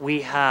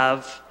 we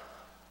have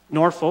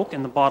Norfolk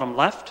in the bottom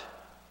left,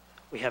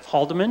 we have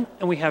Haldimand,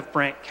 and we have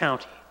Brant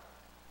County.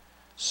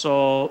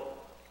 So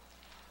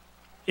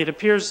it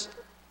appears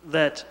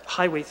that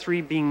Highway 3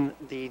 being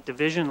the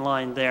division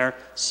line there,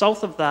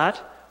 south of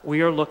that,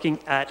 we are looking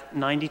at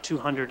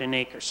 9,200 an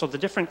acre. So the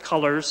different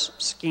colors,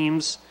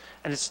 schemes,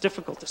 and it's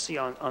difficult to see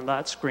on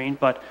that screen,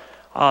 but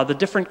the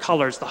different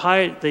colors,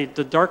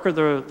 the darker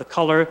the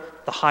color,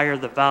 the higher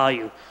the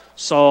value.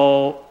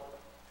 So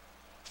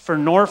for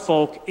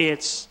Norfolk,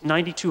 it's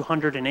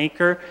 9,200 an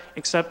acre,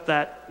 except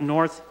that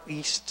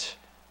northwest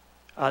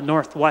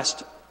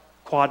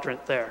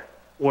quadrant there,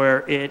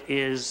 where it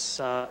is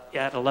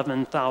at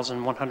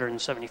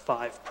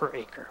 11,175 per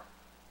acre.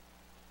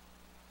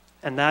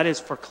 And that is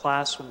for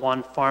Class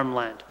 1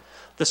 farmland.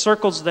 The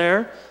circles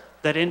there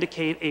that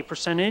indicate a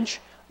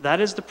percentage,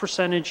 that is the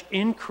percentage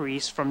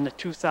increase from the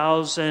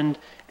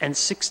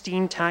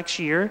 2016 tax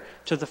year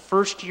to the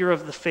first year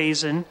of the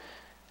phase-in,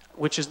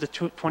 which is the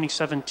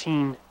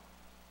 2017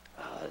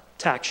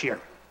 tax year.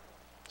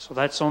 So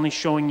that's only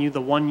showing you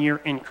the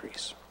 1-year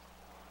increase.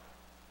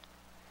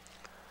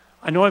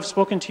 I know I've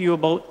spoken to you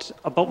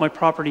about my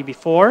property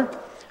before,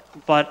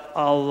 but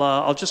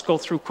I'll just go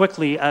through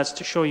quickly as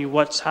to show you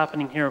what's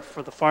happening here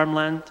for the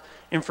farmland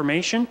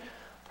information.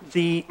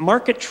 The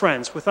market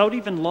trends, without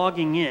even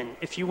logging in,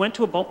 if you went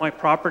to About My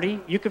Property,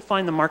 you could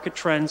find the market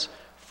trends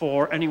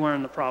for anywhere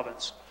in the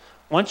province.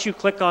 Once you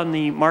click on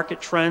the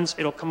market trends,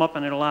 it'll come up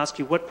and it'll ask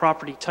you what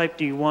property type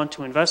do you want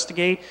to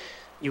investigate.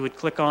 You would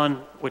click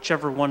on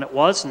whichever one it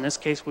was. In this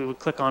case, we would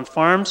click on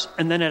farms,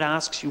 and then it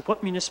asks you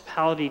what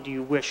municipality do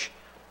you wish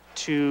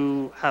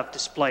to have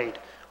displayed.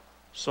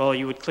 So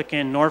you would click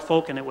in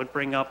Norfolk, and it would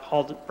bring up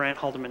Brant,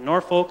 Haldimand,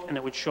 Norfolk, and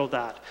it would show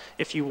that.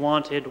 If you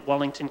wanted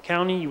Wellington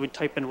County, you would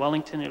type in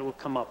Wellington, it would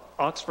come up.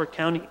 Oxford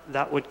County,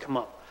 that would come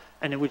up,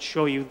 and it would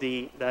show you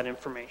that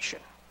information.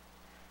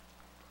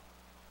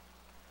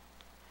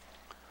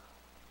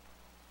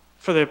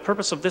 For the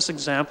purpose of this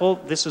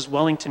example, this is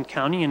Wellington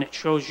County, and it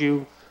shows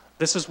you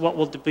this is what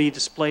will be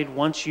displayed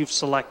once you've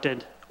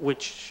selected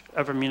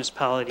whichever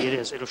municipality it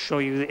is. It'll show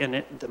you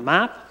in the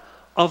map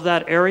of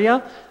that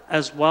area,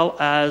 as well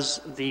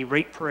as the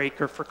rate per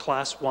acre for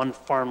Class 1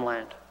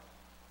 farmland.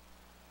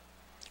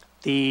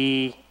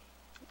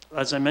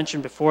 As I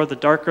mentioned before, the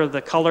darker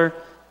the color,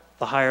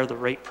 the higher the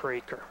rate per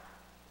acre.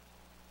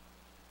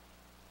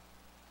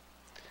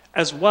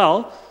 As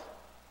well,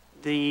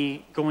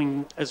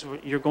 as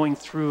you're going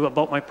through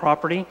About My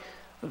Property,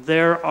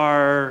 there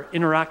are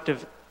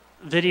interactive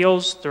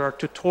videos, there are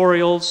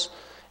tutorials.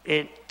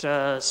 It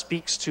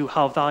speaks to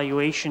how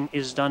valuation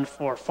is done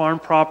for farm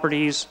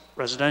properties,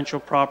 residential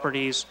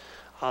properties,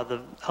 how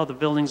the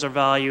buildings are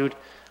valued.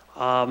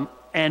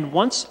 And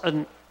once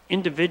an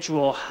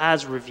individual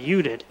has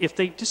reviewed it, if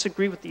they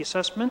disagree with the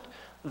assessment,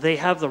 they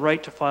have the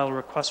right to file a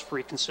request for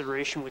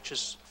reconsideration, which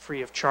is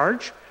free of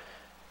charge.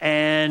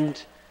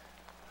 And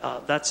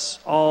That's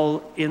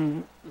all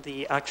in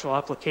the actual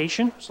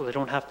application, so they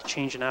don't have to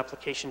change an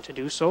application to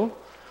do so.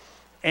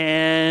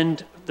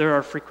 And there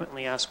are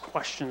frequently asked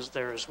questions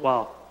there as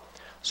well.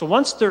 So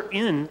once they're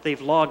in, they've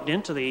logged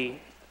into the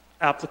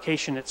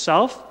application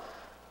itself,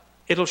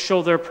 it'll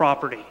show their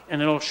property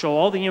and it'll show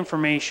all the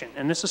information.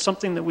 And this is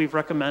something that we've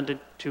recommended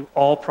to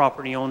all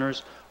property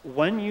owners.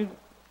 When you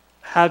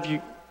have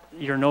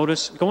your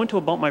notice, go into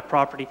About My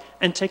Property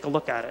and take a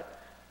look at it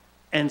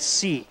and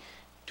see,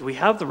 do we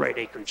have the right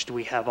acreage? Do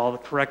we have all the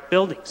correct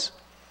buildings?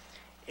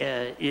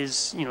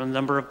 Is the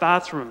number of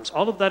bathrooms?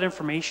 All of that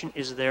information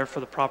is there for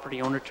the property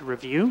owner to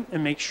review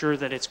and make sure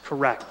that it's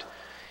correct.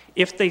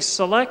 If they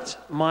select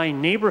My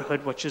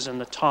Neighborhood, which is in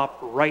the top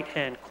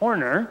right-hand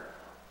corner,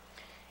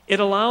 it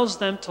allows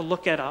them to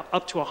look at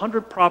up to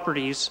 100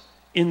 properties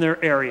in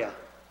their area,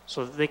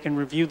 so that they can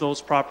review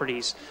those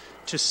properties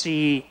to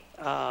see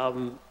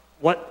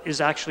what is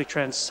actually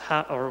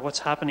what's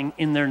happening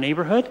in their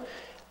neighborhood.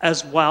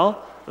 As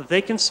well,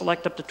 they can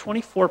select up to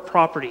 24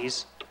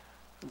 properties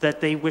that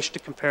they wish to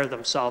compare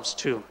themselves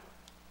to.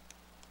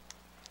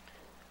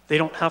 They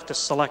don't have to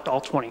select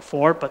all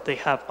 24, but they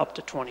have up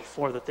to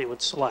 24 that they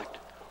would select.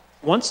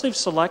 Once they've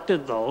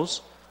selected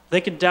those,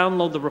 they can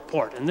download the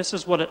report, and this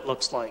is what it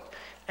looks like.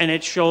 And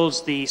it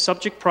shows the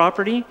subject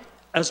property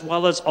as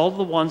well as all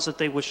the ones that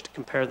they wish to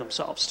compare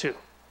themselves to.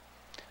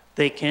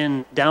 They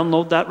can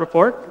download that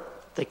report,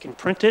 they can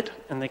print it,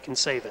 and they can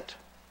save it.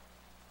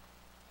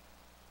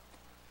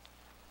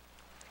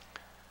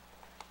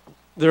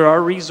 There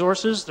are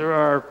resources, there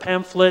are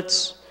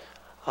pamphlets,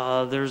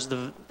 there's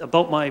the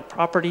About My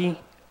Property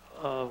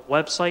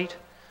website.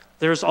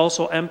 There's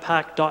also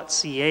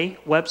mpact.ca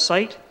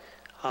website,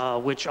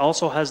 which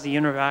also has the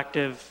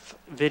interactive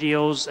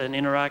videos and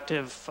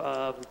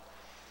interactive,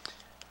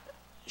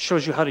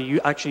 shows you how to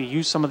actually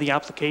use some of the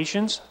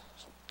applications.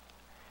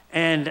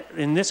 And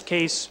in this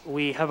case,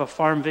 we have a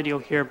farm video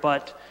here,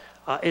 but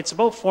it's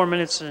about 4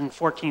 minutes and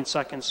 14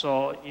 seconds,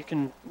 so you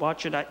can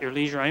watch it at your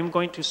leisure. I'm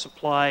going to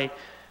supply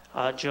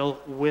Jill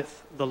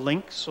with the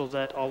link so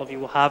that all of you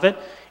will have it.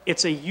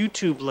 It's a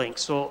YouTube link,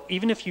 so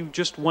even if you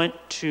just went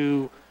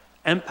to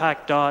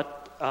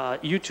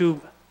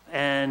mpact.youtube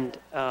and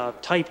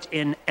typed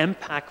in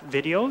MPAC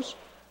videos,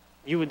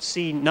 you would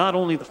see not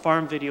only the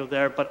farm video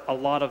there, but a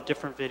lot of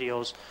different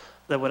videos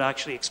that would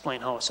actually explain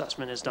how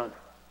assessment is done.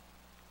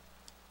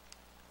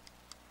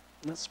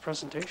 And that's the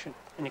presentation.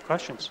 Any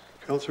questions?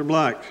 Councillor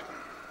Black.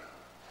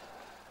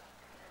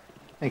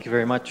 Thank you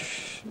very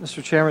much,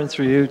 Mr. Chairman.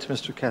 Through you to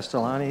Mr.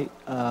 Castellani.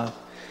 I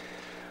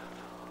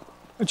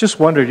just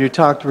wondered, you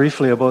talked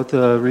briefly about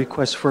the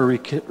request for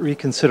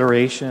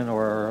reconsideration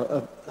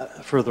or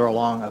further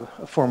along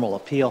a formal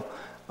appeal.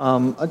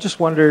 I just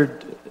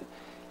wondered,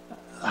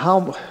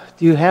 do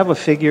you have a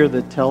figure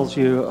that tells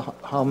you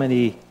how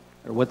many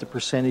or what the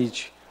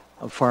percentage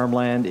of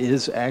farmland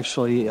is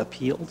actually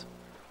appealed?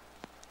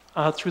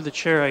 Through the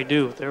chair, I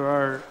do. There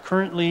are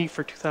currently,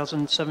 for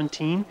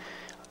 2017,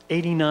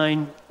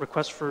 89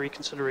 requests for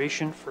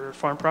reconsideration for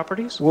farm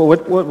properties. Well,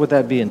 what would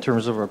that be in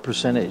terms of a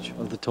percentage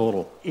of the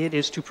total? It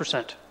is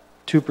 2%.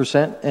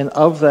 2%? And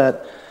of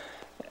that,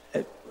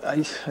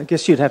 I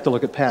guess you'd have to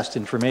look at past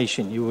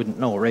information. You wouldn't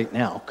know right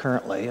now,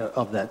 currently,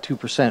 of that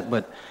 2%.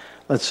 But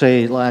let's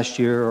say last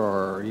year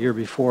or year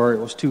before it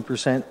was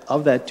 2%.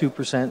 Of that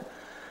 2%,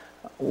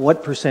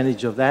 what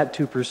percentage of that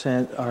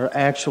 2% are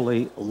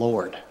actually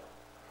lowered?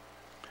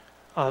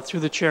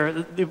 Through the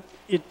chair,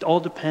 it all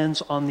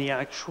depends on the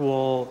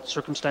actual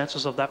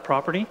circumstances of that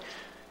property.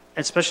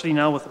 Especially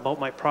now with About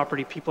My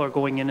Property, people are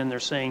going in and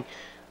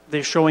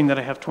they're showing that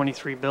I have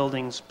 23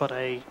 buildings, but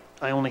I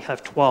only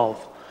have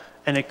 12.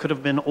 And it could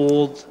have been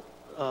old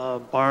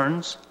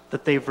barns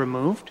that they've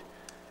removed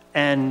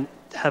and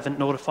haven't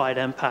notified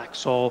MPAC.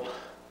 So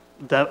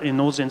that in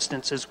those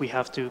instances, we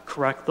have to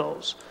correct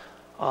those.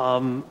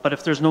 But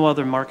if there's no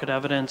other market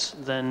evidence,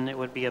 then it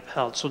would be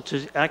upheld. So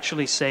to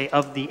actually say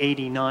of the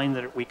 89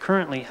 that we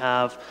currently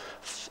have,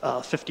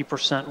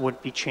 50%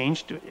 would be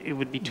changed, it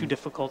would be too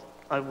difficult.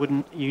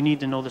 You need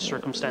to know the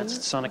circumstances.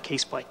 It's on a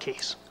case by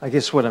case. I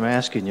guess what I'm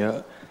asking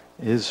you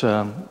is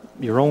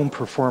your own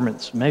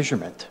performance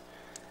measurement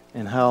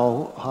and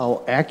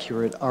how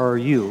accurate are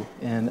you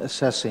in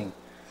assessing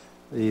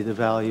the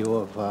value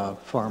of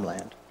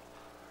farmland?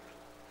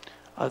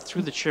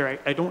 Through the chair,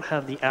 I don't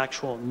have the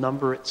actual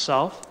number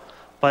itself,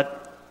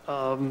 but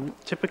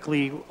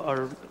typically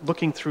are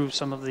looking through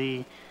some of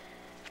the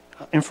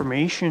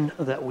information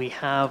that we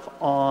have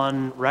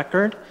on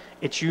record.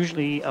 It's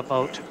usually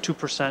about 2%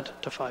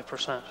 to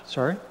 5%.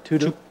 Sorry? 2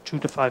 to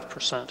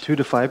 5%. 2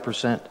 to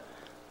 5%.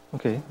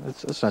 Okay,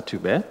 that's not too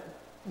bad.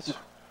 It's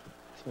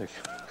like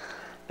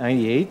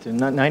 98 and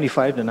not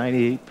 95 to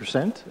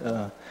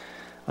 98%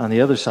 on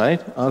the other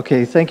side.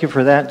 Okay, thank you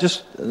for that.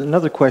 Just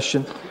another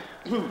question.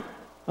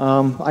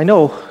 I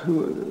know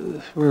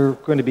we're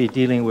going to be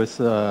dealing with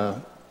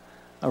a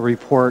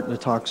report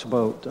that talks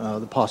about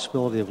the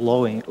possibility of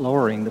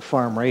lowering the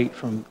farm rate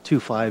from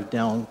 2.5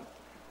 down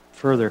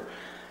further.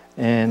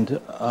 And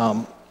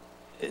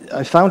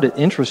I found it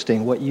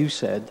interesting what you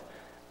said,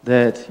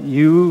 that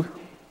you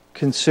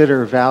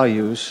consider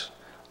values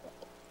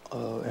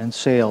and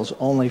sales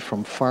only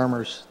from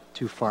farmers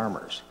to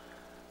farmers.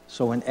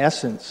 So in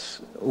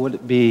essence, would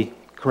it be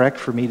correct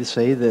for me to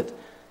say that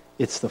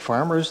it's the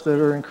farmers that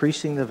are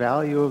increasing the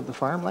value of the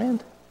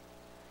farmland?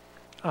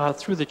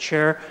 Through the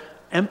chair,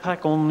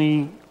 MPAC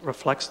only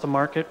reflects the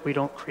market. We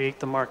don't create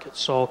the market.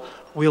 So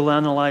we'll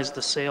analyze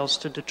the sales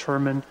to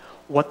determine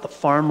what the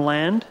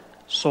farmland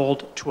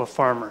sold to a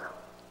farmer.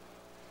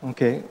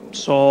 Okay.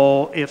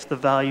 So if the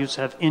values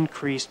have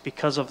increased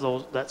because of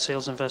that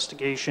sales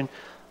investigation,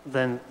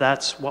 then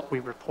that's what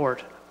we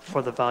report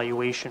for the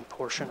valuation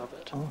portion of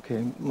it.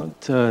 Okay,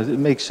 but it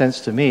makes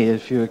sense to me.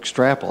 If you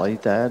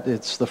extrapolate that,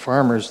 it's the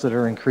farmers that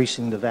are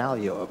increasing the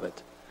value of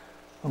it.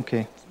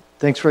 Okay,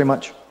 thanks very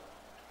much.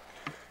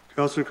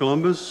 Councillor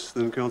Columbus,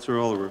 then Councillor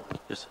Oliver.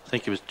 Yes,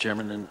 thank you, Mr.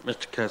 Chairman. And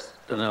Mr.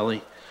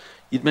 Castanelli,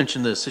 you'd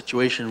mentioned the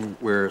situation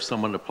where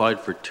someone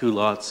applied for 2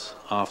 lots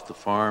off the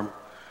farm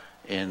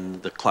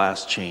and the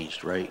class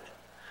changed, right?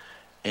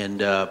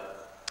 And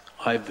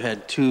I've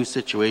had 2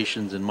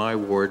 situations in my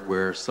ward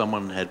where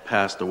someone had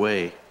passed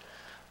away,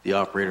 the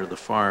operator of the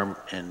farm,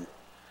 and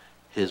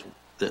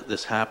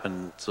this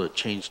happened, so it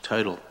changed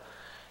title.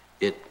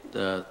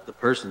 The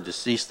person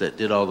deceased that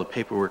did all the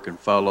paperwork and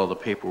filed all the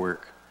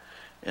paperwork,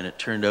 and it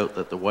turned out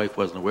that the wife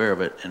wasn't aware of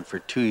it, and for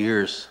 2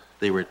 years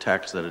they were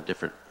taxed at a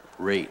different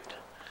rate.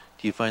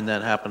 Do you find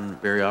that happen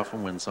very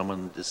often when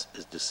someone is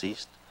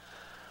deceased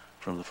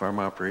from the farm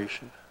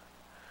operation?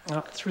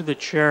 Through the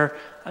chair,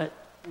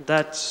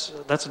 that's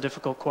a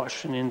difficult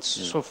question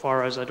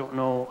insofar as I don't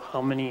know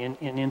how many in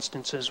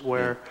instances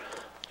where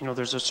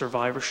there's a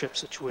survivorship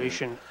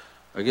situation.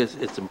 I guess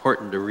it's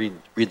important to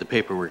read the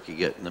paperwork you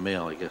get in the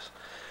mail, I guess.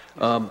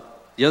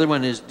 The other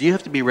one is, do you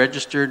have to be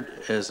registered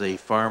as a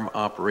farm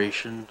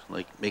operation,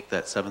 like make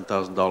that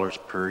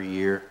 $7,000 per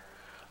year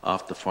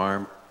off the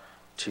farm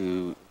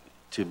to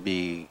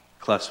be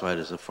classified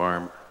as a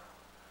farm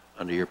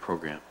under your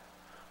program?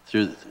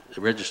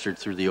 Registered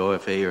through the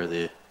OFA or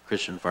the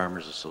Christian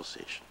Farmers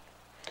Association?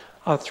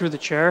 Through the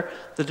chair,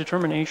 the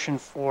determination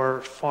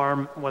for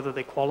farm, whether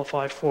they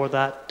qualify for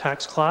that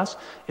tax class,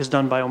 is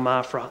done by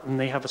OMAFRA, and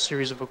they have a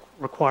series of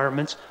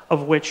requirements,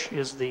 of which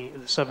is the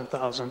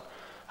 7,000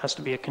 has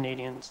to be a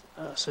Canadian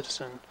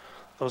citizen,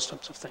 those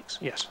types of things.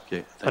 Yes,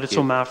 okay, but it's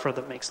OMAFRA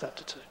that makes that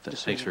decision.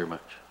 Thanks very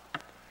much.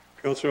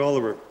 Councillor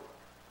Oliver.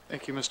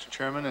 Thank you, Mr.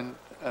 Chairman, and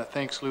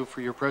thanks, Lou,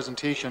 for your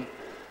presentation.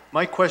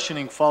 My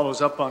questioning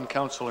follows up on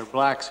Councillor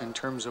Black's in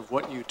terms of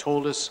what you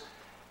told us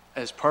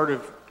as part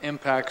of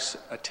MPAC's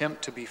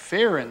attempt to be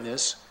fair in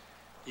this.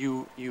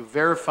 You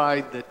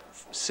verified that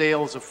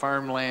sales of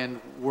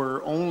farmland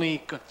were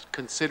only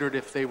considered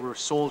if they were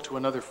sold to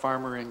another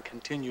farmer and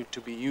continued to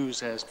be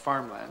used as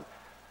farmland.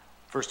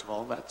 First of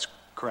all, that's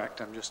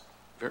correct. I'm just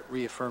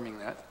reaffirming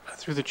that.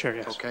 Through the chair,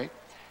 yes. Okay.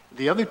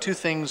 The other 2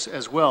 things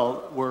as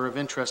well were of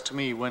interest to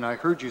me when I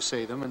heard you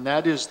say them, and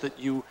that is that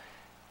you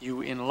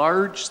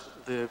enlarged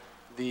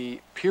the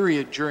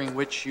period during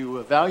which you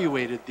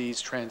evaluated these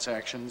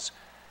transactions.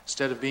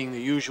 Instead of being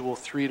the usual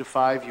 3 to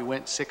 5, you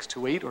went 6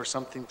 to 8 or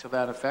something to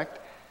that effect.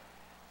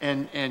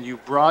 And you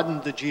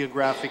broadened the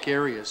geographic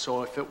areas.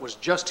 So if it was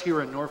just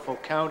here in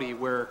Norfolk County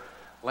where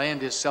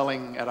land is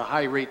selling at a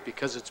high rate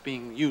because it's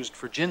being used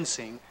for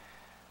ginseng,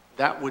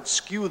 that would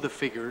skew the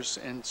figures.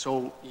 And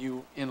so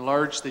you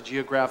enlarged the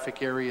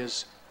geographic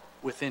areas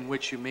within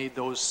which you made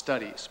those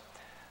studies.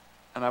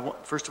 And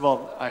first of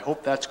all, I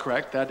hope that's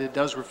correct, that it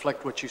does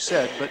reflect what you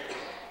said, but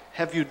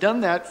have you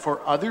done that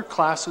for other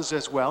classes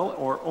as well,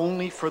 or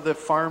only for the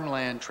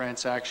farmland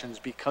transactions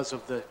because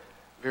of the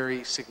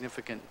very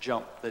significant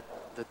jump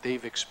that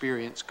they've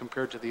experienced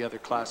compared to the other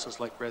classes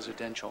like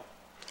residential?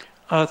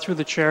 Through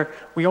the chair,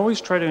 we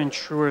always try to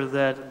ensure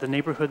that the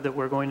neighborhood that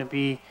we're going to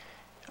be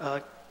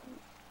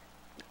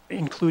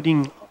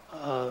including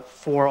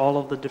for all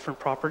of the different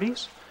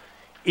properties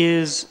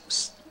is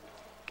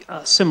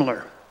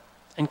similar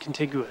and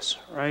contiguous,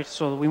 right?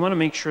 So we want to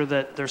make sure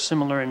that they're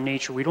similar in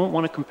nature. We don't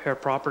want to compare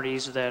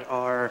properties that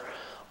are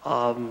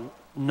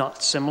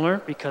not similar,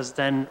 because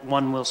then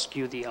one will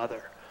skew the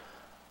other.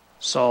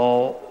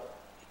 So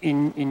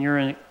in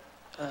your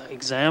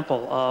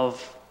example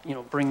of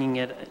bringing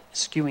it,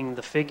 skewing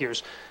the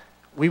figures,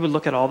 we would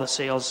look at all the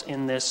sales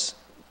in this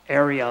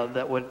area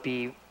that would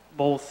be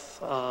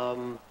both,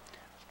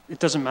 it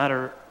doesn't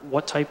matter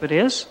what type it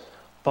is,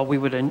 but we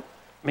would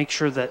make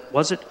sure that,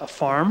 was it a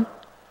farm?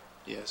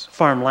 Yes.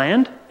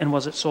 Farmland, and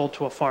was it sold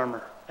to a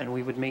farmer? And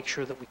we would make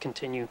sure that we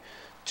continue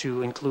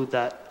to include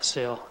that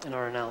sale in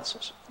our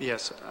analysis.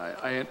 Yes,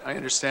 I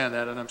understand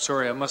that, and I'm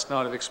sorry, I must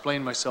not have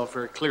explained myself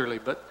very clearly,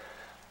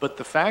 but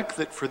the fact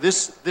that for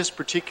this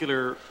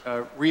particular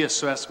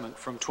reassessment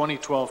from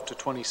 2012 to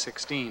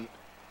 2016,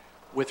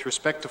 with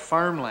respect to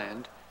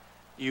farmland,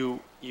 you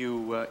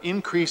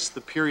increased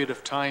the period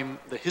of time,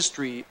 the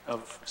history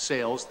of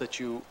sales that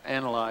you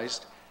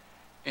analyzed,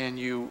 and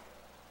you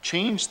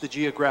changed the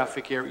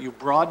geographic area, you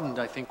broadened,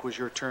 I think was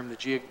your term, the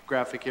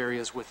geographic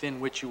areas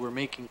within which you were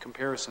making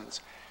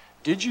comparisons.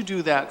 Did you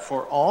do that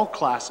for all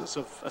classes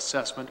of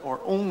assessment or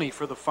only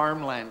for the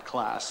farmland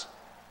class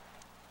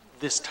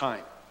this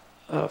time?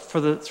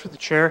 Through the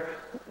chair,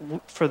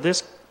 for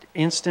this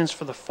instance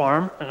for the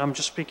farm, and I'm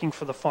just speaking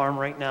for the farm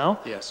right now.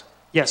 Yes.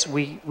 Yes,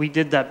 we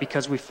did that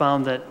because we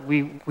found that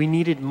we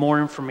needed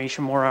more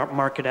information, more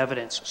market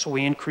evidence. So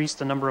we increased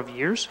the number of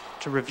years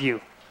to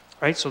review,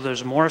 right? So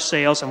there's more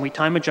sales, and we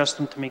time adjust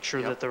them to make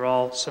sure that they're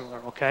all similar,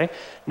 okay?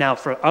 Now,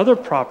 for other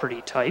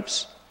property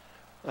types,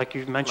 like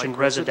you mentioned,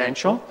 Like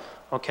residential,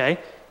 okay?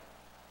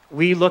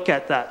 We look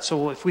at that.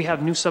 So if we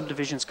have new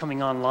subdivisions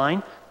coming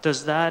online,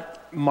 does that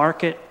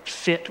market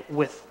fit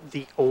with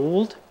the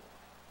old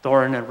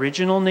or an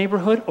original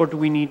neighborhood, or do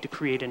we need to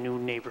create a new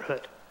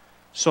neighborhood?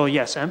 So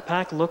yes,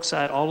 MPAC looks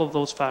at all of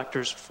those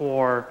factors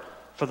for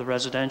the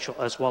residential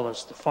as well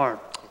as the farm.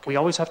 Okay. We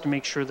always have to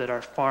make sure that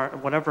our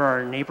farm, whatever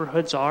our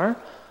neighborhoods are,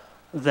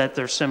 that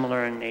they're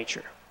similar in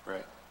nature.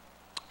 Right.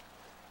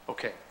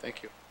 Okay,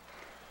 thank you.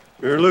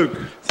 Mayor Luke.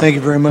 Thank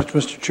you very much,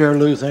 Mr. Chair.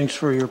 Lou, thanks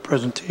for your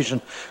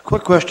presentation.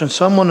 Quick question.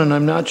 Someone, and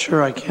I'm not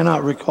sure, I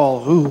cannot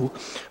recall who,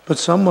 but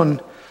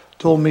someone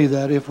told me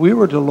that if we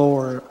were to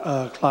lower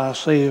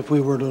Class A, if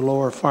we were to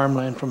lower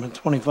farmland from a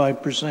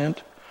 25%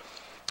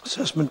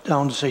 assessment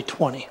down to, say,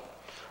 20,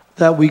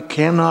 that we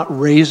cannot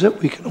raise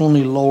it, we can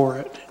only lower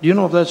it. Do you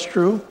know if that's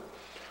true?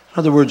 In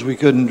other words, we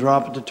couldn't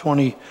drop it to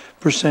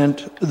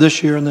 20%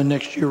 this year and then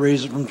next year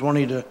raise it from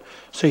 20 to,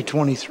 say,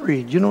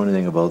 23. Do you know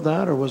anything about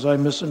that, or was I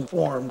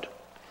misinformed?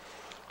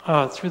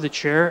 Through the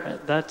chair,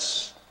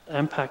 that's,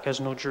 MPAC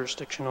has no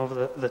jurisdiction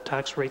over the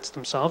tax rates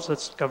themselves.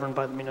 That's governed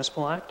by the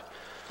Municipal Act.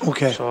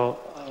 Okay. So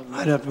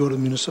I'd have to go to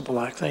the Municipal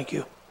Act. Thank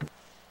you.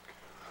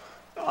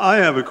 I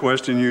have a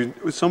question.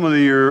 With some of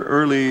your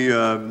early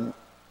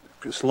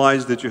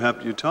slides that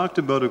you talked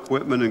about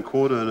equipment and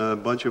quota and a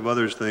bunch of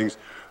other things.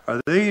 Are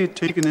they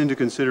taken into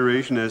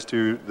consideration as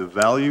to the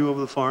value of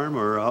the farm,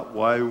 or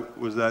why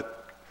was that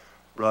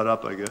brought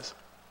up, I guess?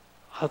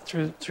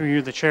 Through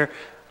you, the chair,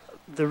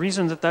 the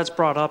reason that that's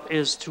brought up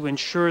is to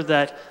ensure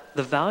that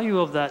the value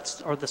of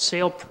that, or the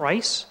sale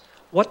price,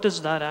 what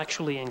does that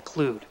actually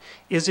include?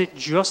 Is it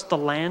just the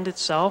land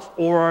itself,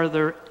 or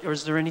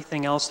is there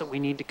anything else that we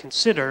need to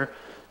consider?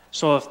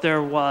 So if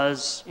there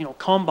was,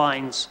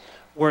 combines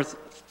worth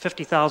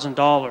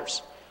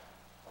 $50,000,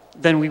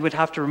 then we would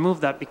have to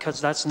remove that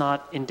because that's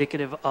not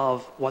indicative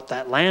of what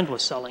that land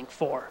was selling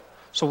for.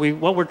 So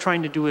what we're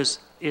trying to do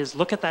is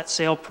look at that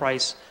sale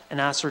price and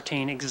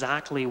ascertain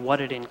exactly what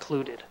it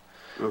included.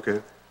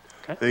 Okay.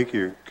 Thank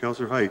you.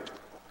 Councillor Height.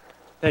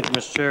 Thank you,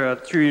 Mr. Chair.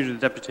 Through you to the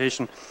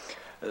deputation.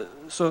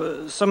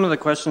 So some of the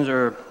questions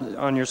are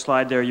on your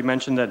slide there. You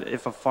mentioned that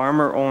if a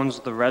farmer owns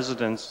the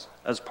residence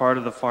as part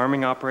of the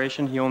farming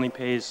operation, he only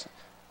pays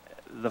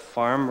the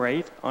farm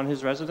rate on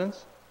his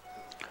residence?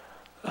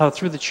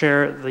 Through the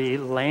chair, the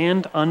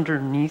land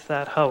underneath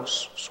that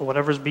house, so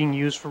whatever's being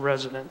used for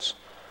residence,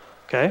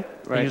 okay?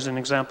 Right. I use an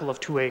example of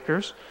 2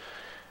 acres.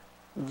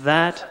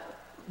 That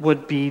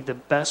would be the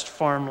best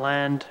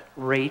farmland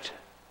rate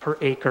per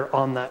acre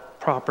on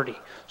that property.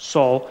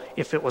 So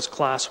if it was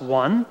Class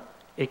 1,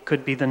 it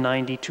could be the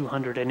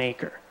 $9,200 an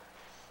acre,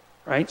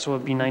 right? So it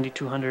would be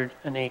 $9,200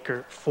 an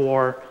acre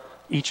for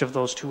each of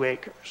those 2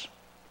 acres.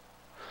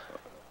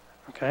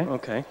 Okay?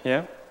 Okay,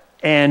 yeah.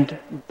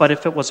 But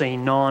if it was a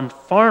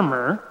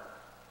non-farmer,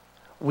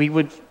 we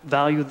would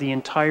value the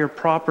entire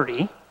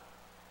property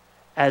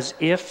as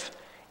if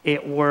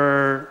it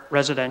were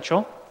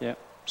residential. Yeah.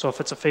 So if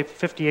it's a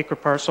 50-acre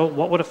parcel,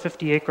 what would a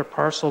 50-acre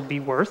parcel be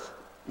worth?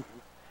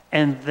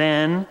 And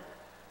then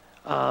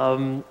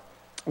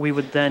we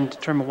would then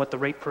determine what the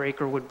rate per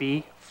acre would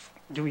be,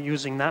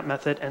 using that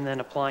method, and then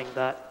applying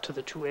that to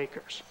the 2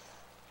 acres.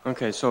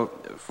 Okay, so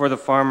for the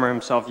farmer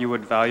himself, you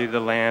would value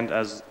the land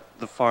as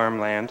the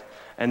farmland,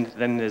 and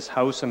then his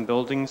house and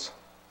buildings,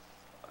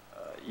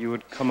 you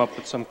would come up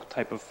with some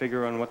type of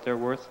figure on what they're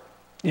worth?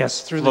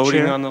 Yes, through the chair.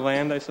 Floating on the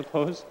land, I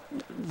suppose?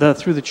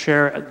 Through the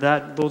chair,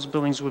 those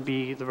buildings would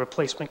be the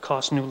replacement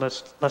cost, new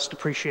less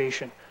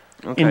depreciation,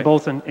 okay. In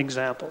both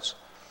examples.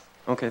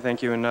 Okay,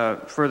 thank you.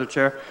 And further,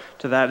 Chair,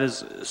 to that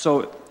is,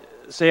 so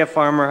say a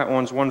farmer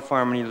owns one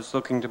farm and he's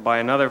looking to buy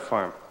another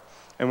farm.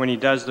 And when he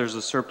does, there's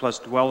a surplus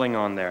dwelling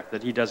on there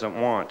that he doesn't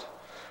want.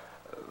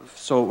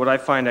 So what I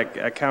find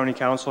at County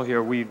Council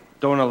here, we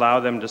don't allow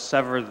them to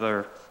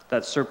sever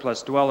that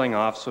surplus dwelling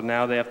off, so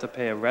now they have to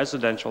pay a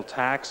residential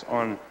tax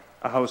on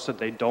a house that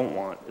they don't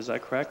want. Is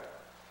that correct?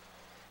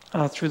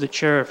 Through the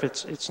chair, if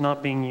it's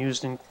not being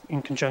used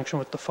in conjunction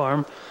with the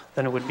farm,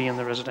 then it would be in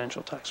the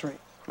residential tax rate.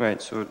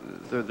 Right, so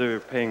they're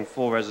paying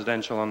full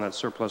residential on that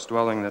surplus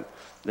dwelling that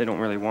they don't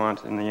really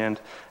want in the end.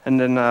 And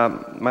then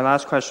my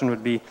last question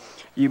would be,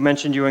 you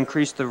mentioned you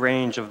increased the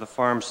range of the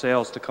farm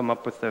sales to come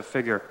up with the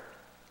figure.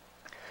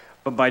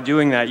 But by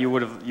doing that,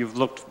 you've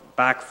looked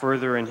back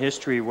further in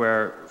history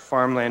where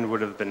farmland would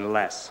have been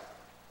less.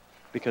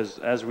 Because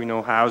as we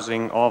know,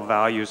 housing, all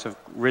values have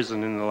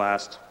risen in the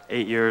last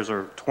 8 years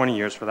or 20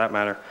 years for that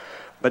matter.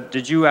 But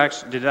did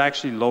it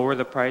actually lower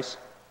the price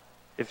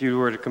if you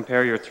were to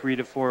compare your 3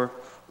 to 4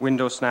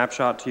 window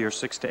snapshot to your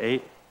 6 to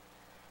 8?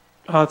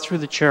 Through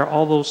the chair,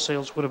 all those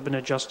sales would have been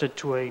adjusted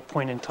to a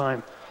point in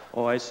time.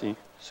 Oh, I see.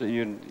 So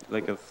you'd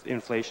like an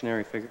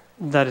inflationary figure?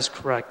 That is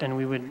correct, and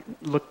we would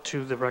look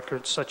to the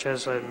records such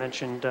as I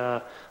mentioned,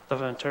 the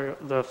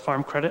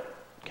Farm Credit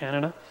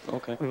Canada.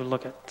 Okay. We would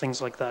look at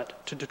things like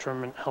that to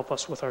determine, help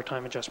us with our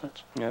time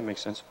adjustments. Yeah, that makes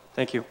sense.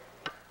 Thank you.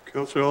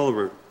 Councillor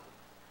Oliver.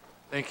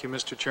 Thank you,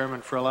 Mr.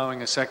 Chairman, for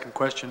allowing a second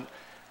question.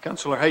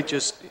 Councillor Height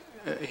just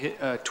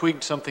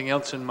twigged something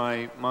else in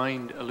my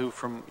mind, Lou,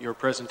 from your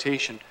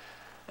presentation,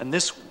 and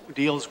this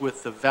deals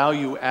with the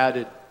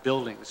value-added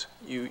buildings.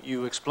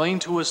 You explained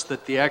to us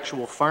that the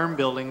actual farm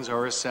buildings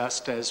are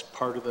assessed as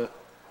part of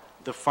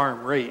the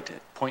farm rate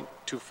at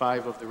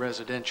 0.25 of the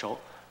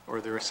residential,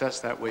 or they're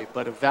assessed that way,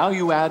 but a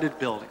value-added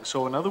building.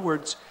 So in other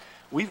words,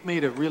 we've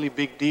made a really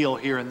big deal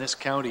here in this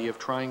county of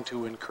trying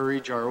to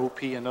encourage our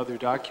OP and other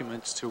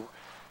documents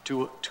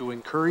to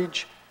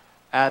encourage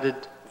added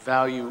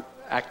value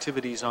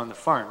activities on the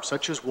farm,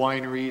 such as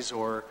wineries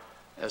or,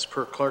 as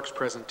per Clark's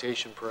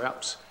presentation,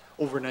 perhaps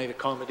overnight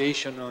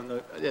accommodation on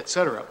the,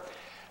 etc.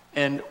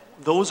 And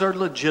those are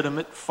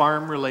legitimate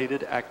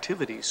farm-related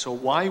activities. So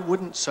why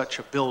wouldn't such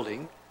a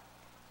building,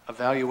 a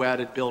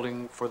value-added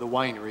building for the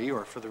winery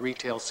or for the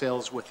retail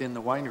sales within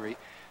the winery,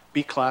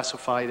 be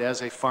classified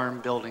as a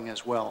farm building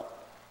as well?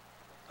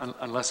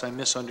 Unless I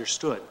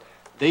misunderstood.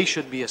 They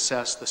should be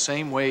assessed the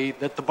same way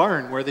that the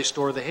barn where they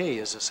store the hay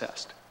is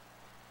assessed,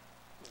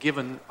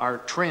 given our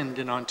trend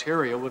in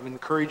Ontario of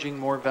encouraging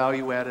more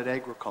value-added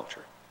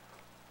agriculture.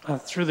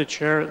 Through the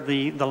chair,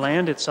 the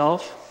land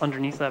itself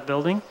underneath that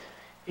building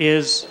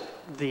is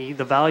the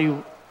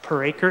value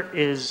per acre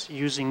is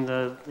using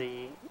the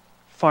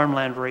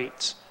farmland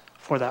rates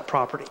for that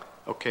property.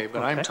 Okay,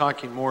 but I'm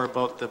talking more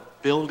about the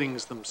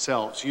buildings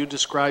themselves. You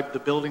described the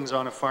buildings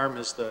on a farm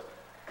as the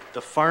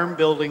farm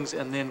buildings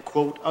and then,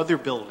 quote, other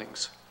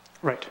buildings.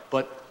 Right.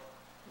 But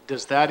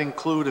does that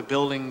include a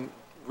building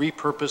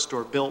repurposed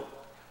or built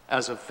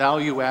as a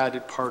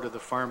value-added part of the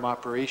farm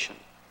operation?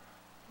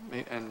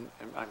 And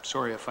I'm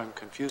sorry if I'm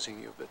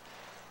confusing you, but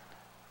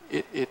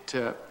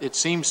it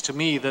seems to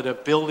me that a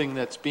building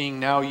that's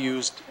being now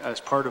used as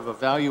part of a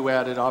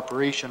value-added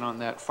operation on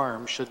that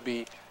farm should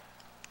be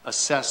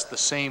assessed the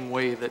same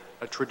way that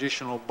a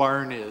traditional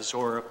barn is,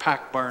 or a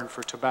pack barn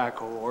for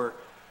tobacco,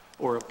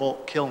 or a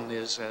bulk kiln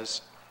is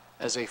as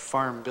a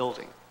farm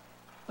building.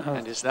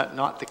 And is that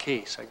not the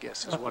case, I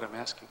guess, is what I'm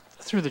asking.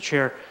 Through the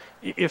chair,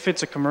 if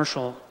it's a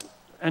commercial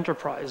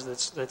enterprise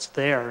that's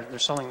there, they're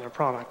selling their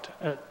product,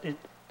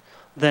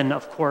 then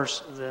of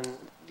course, then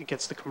it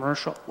gets the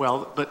commercial.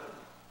 Well, but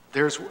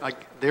there's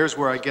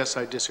where I guess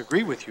I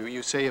disagree with you.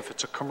 You say if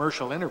it's a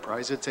commercial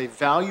enterprise, it's a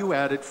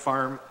value-added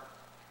farm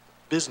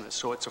business.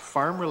 So it's a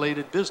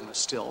farm-related business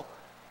still,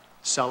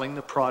 selling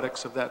the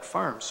products of that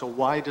farm. So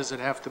why does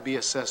it have to be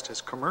assessed as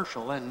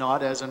commercial and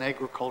not as an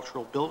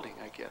agricultural building,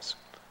 I guess?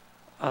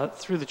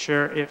 Through the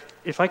chair,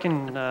 if I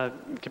can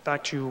get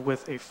back to you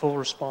with a full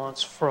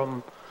response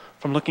from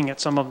looking at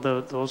some of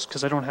those,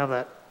 because I don't have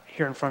that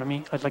here in front of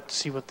me. I'd like to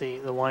see what the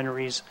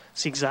wineries,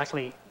 see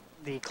exactly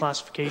the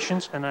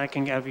classifications, and I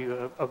can give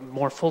you a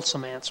more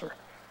fulsome answer.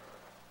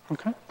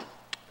 Okay?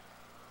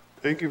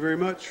 Thank you very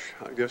much.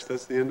 I guess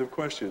that's the end of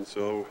questions.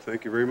 So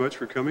thank you very much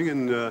for coming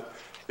and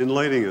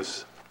enlightening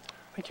us.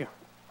 Thank you.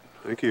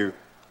 Thank you.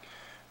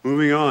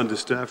 Moving on to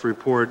staff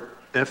report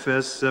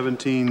FS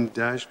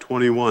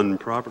 17-21,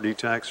 property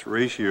tax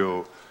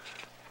ratio.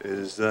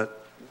 Is that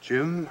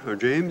Jim or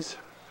James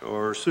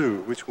or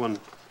Sue? Which one?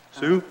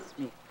 Sue?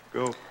 Me.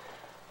 Go.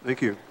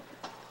 Thank you.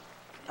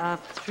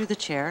 Through the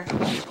chair. I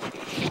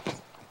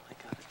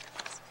got it.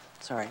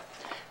 Sorry.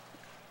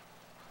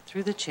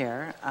 Through the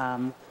chair,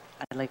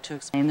 I'd like to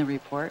explain the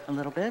report a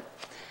little bit.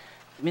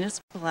 The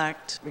Municipal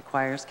Act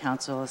requires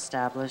Council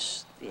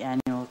establish the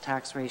annual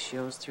tax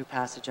ratios through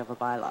passage of a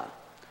bylaw.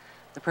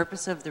 The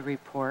purpose of the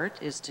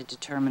report is to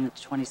determine the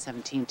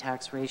 2017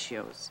 tax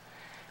ratios.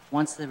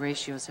 Once the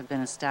ratios have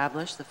been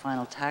established, the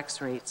final tax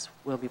rates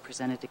will be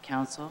presented to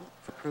Council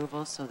for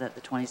approval so that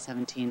the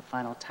 2017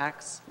 final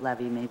tax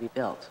levy may be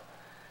built.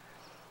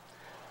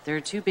 There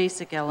are two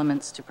basic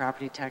elements to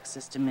property tax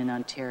system in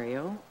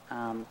Ontario,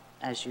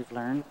 as you've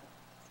learned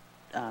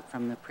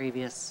from the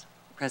previous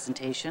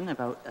presentation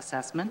about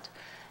assessment,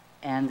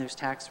 and there's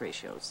tax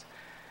ratios.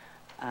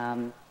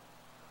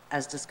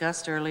 As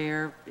discussed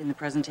earlier in the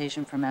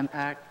presentation from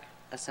MPAC,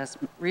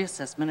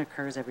 reassessment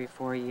occurs every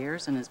 4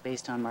 years and is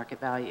based on market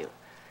value.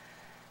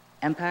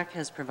 MPAC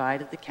has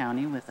provided the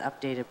county with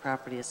updated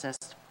property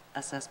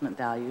assessment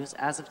values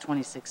as of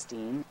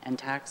 2016, and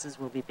taxes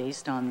will be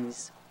based on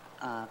these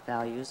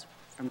values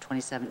from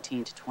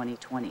 2017 to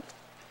 2020.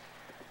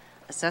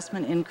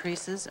 Assessment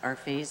increases are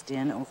phased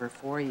in over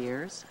 4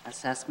 years.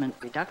 Assessment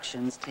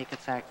reductions take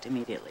effect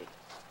immediately.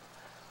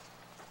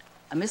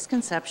 A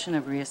misconception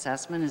of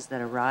reassessment is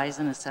that a rise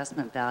in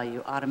assessment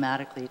value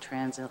automatically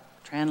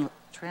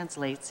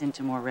translates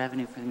into more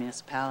revenue for the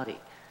municipality.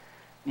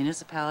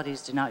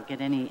 Municipalities do not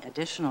get any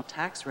additional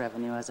tax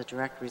revenue as a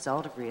direct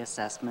result of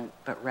reassessment,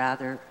 but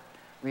rather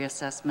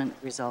reassessment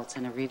results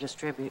in a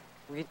redistribution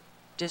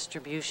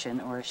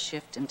or a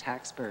shift in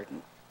tax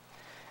burden.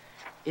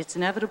 It's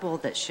inevitable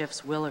that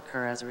shifts will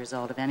occur as a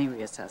result of any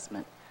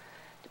reassessment.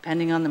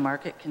 Depending on the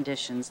market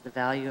conditions, the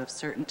value of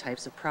certain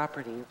types of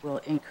property will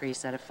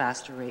increase at a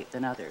faster rate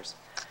than others.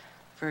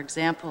 For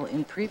example,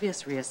 in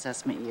previous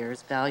reassessment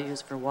years,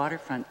 values for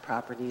waterfront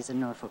properties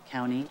in Norfolk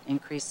County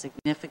increased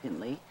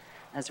significantly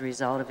as a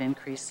result of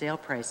increased sale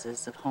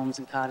prices of homes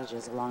and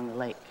cottages along the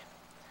lake.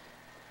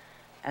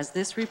 As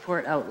this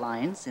report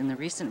outlines, in the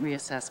recent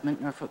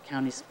reassessment, Norfolk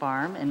County's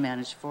farm and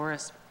managed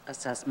forest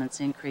assessments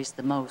increased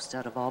the most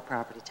out of all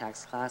property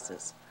tax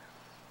classes.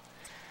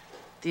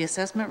 The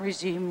assessment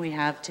regime we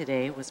have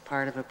today was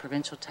part of a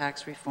provincial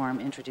tax reform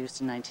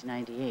introduced in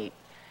 1998.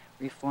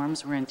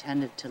 Reforms were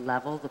intended to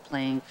level the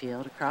playing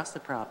field across the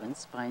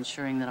province by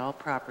ensuring that all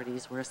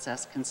properties were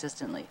assessed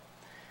consistently.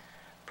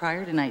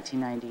 Prior to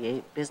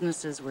 1998,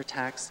 businesses were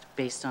taxed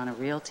based on a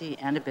realty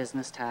and a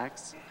business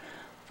tax.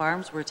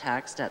 Farms were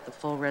taxed at the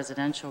full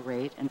residential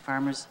rate, and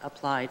farmers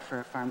applied for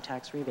a farm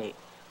tax rebate.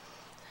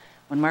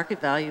 When market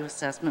value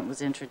assessment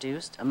was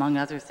introduced, among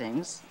other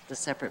things, the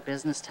separate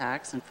business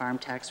tax and farm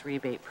tax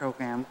rebate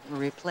program were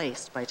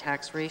replaced by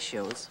tax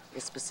ratios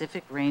with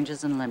specific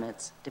ranges and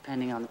limits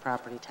depending on the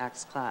property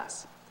tax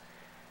class.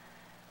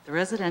 The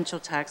residential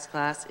tax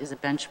class is a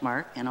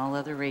benchmark, and all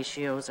other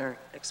ratios are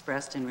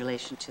expressed in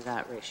relation to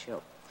that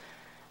ratio.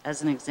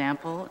 As an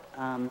example,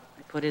 I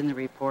put in the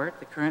report,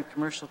 the current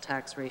commercial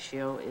tax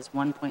ratio is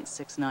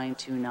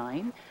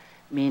 1.6929,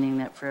 meaning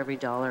that for every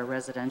dollar a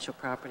residential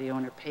property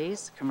owner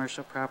pays,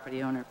 commercial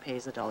property owner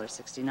pays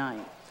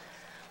 $1.69.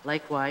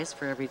 Likewise,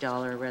 for every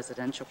dollar a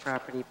residential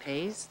property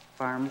pays,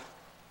 farm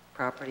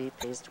property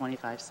pays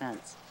 25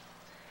 cents.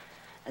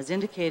 As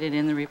indicated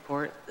in the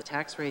report, the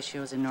tax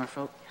ratios in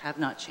Norfolk have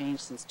not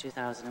changed since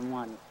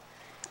 2001.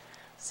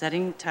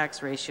 Setting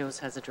tax ratios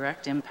has a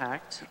direct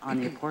impact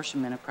on the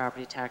apportionment of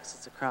property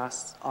taxes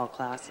across all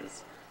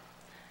classes.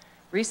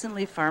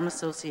 Recently, farm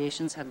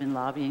associations have been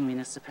lobbying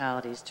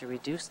municipalities to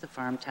reduce the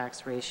farm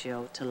tax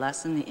ratio to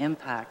lessen the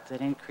impact that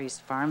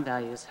increased farm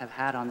values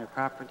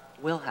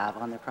will have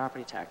on their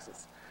property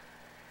taxes.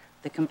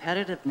 The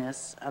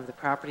competitiveness of the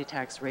property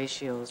tax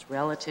ratios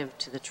relative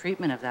to the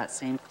treatment of that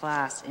same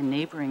class in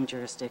neighboring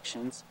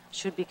jurisdictions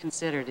should be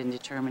considered in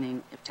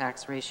determining if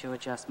tax ratio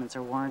adjustments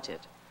are warranted.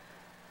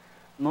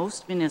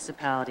 Most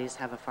municipalities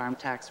have a farm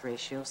tax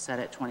ratio set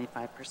at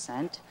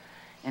 25%,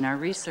 and our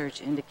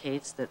research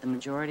indicates that the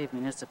majority of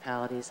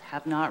municipalities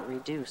have not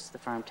reduced the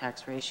farm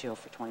tax ratio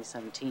for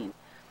 2017.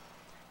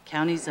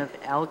 Counties of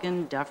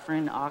Elgin,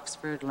 Dufferin,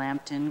 Oxford,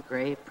 Lambton,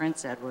 Grey,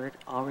 Prince Edward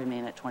all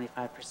remain at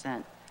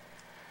 25%.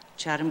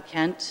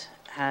 Chatham-Kent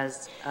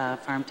has a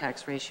farm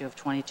tax ratio of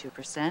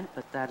 22%,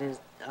 but that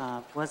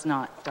was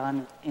not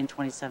done in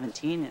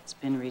 2017. It's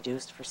been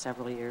reduced for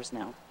several years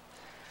now.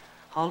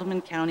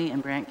 Haldeman County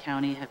and Brant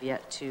County have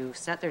yet to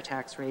set their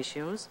tax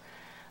ratios,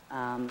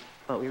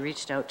 but we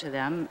reached out to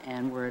them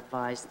and were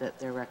advised that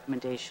their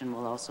recommendation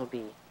will also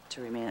be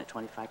to remain at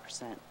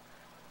 25%.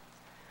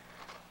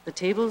 The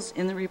tables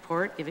in the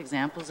report give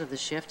examples of the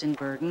shift in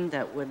burden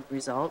that would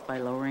result by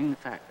lowering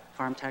the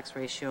farm tax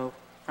ratio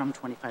from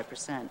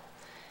 25%.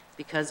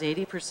 Because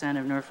 80%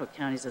 of Norfolk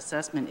County's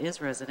assessment is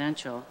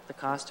residential, the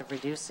cost of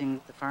reducing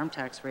the farm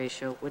tax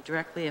ratio would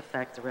directly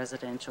affect the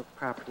residential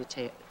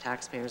property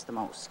taxpayers the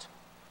most.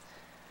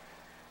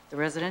 The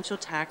residential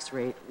tax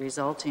rate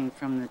resulting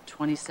from the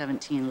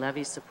 2017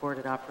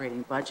 levy-supported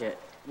operating budget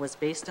was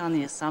based on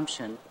the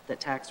assumption that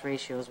tax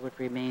ratios would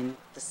remain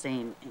the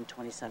same in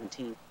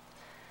 2017.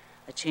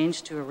 A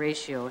change to a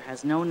ratio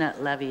has no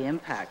net levy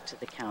impact to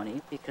the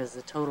county because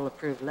the total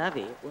approved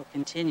levy will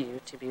continue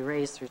to be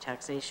raised through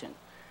taxation.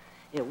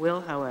 It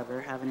will, however,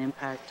 have an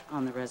impact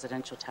on the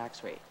residential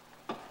tax rate.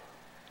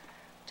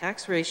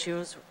 Tax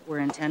ratios were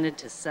intended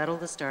to settle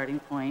the starting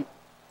point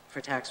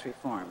for tax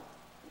reform.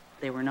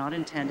 They were not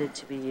intended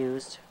to be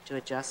used to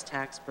adjust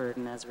tax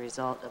burden as a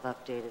result of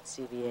updated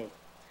CVA.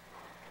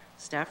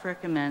 Staff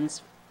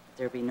recommends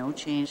there be no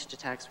change to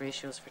tax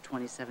ratios for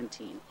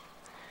 2017.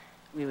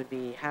 We would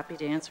be happy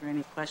to answer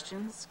any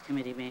questions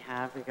committee may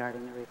have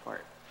regarding the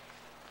report.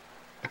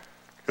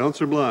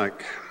 Councillor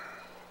Black.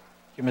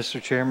 Thank you,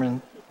 Mr.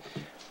 Chairman.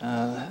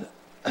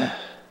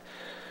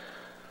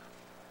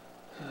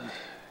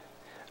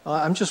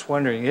 I'm just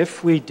wondering,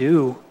 if we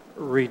do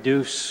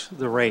reduce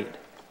the rate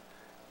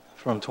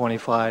from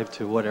 25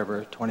 to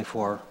whatever,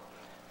 24,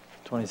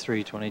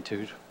 23,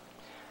 22,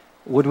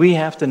 would we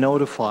have to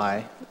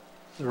notify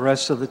the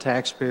rest of the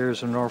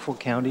taxpayers in Norfolk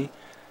County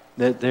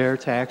that their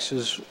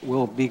taxes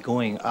will be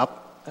going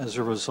up as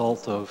a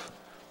result of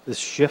this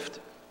shift?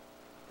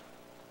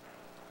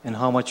 And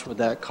how much would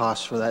that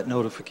cost for that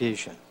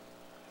notification?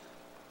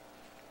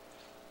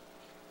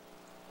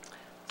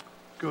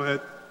 Go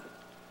ahead.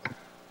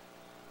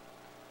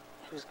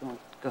 Who's going?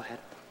 Go ahead.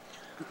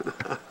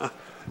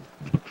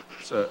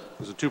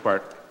 There's a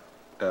two-part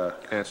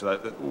answer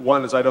to that.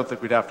 One is I don't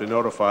think we'd have to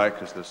notify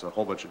because there's a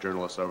whole bunch of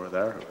journalists over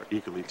there who are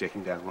eagerly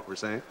taking down what we're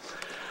saying.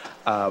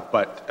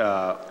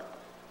 But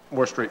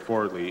more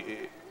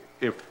straightforwardly,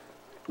 if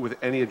with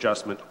any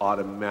adjustment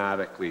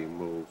automatically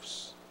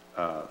moves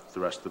the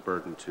rest of the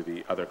burden to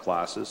the other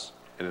classes,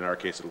 and in our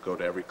case it'll go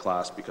to every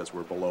class because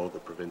we're below the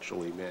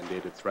provincially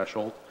mandated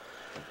threshold,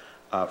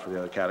 for the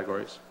other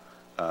categories.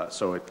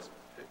 So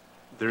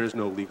there is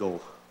no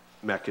legal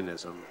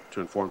mechanism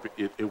to inform.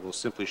 It will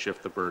simply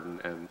shift the burden,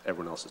 and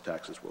everyone else's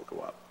taxes will go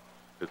up.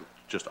 It'll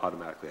just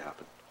automatically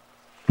happen.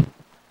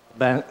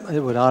 It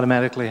would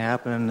automatically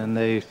happen, and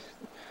they,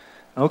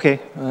 okay,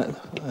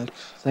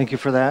 thank you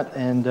for that.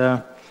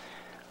 And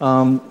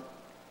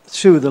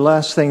Sue, the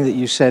last thing that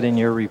you said in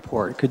your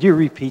report, could you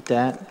repeat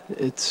that?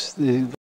 It's the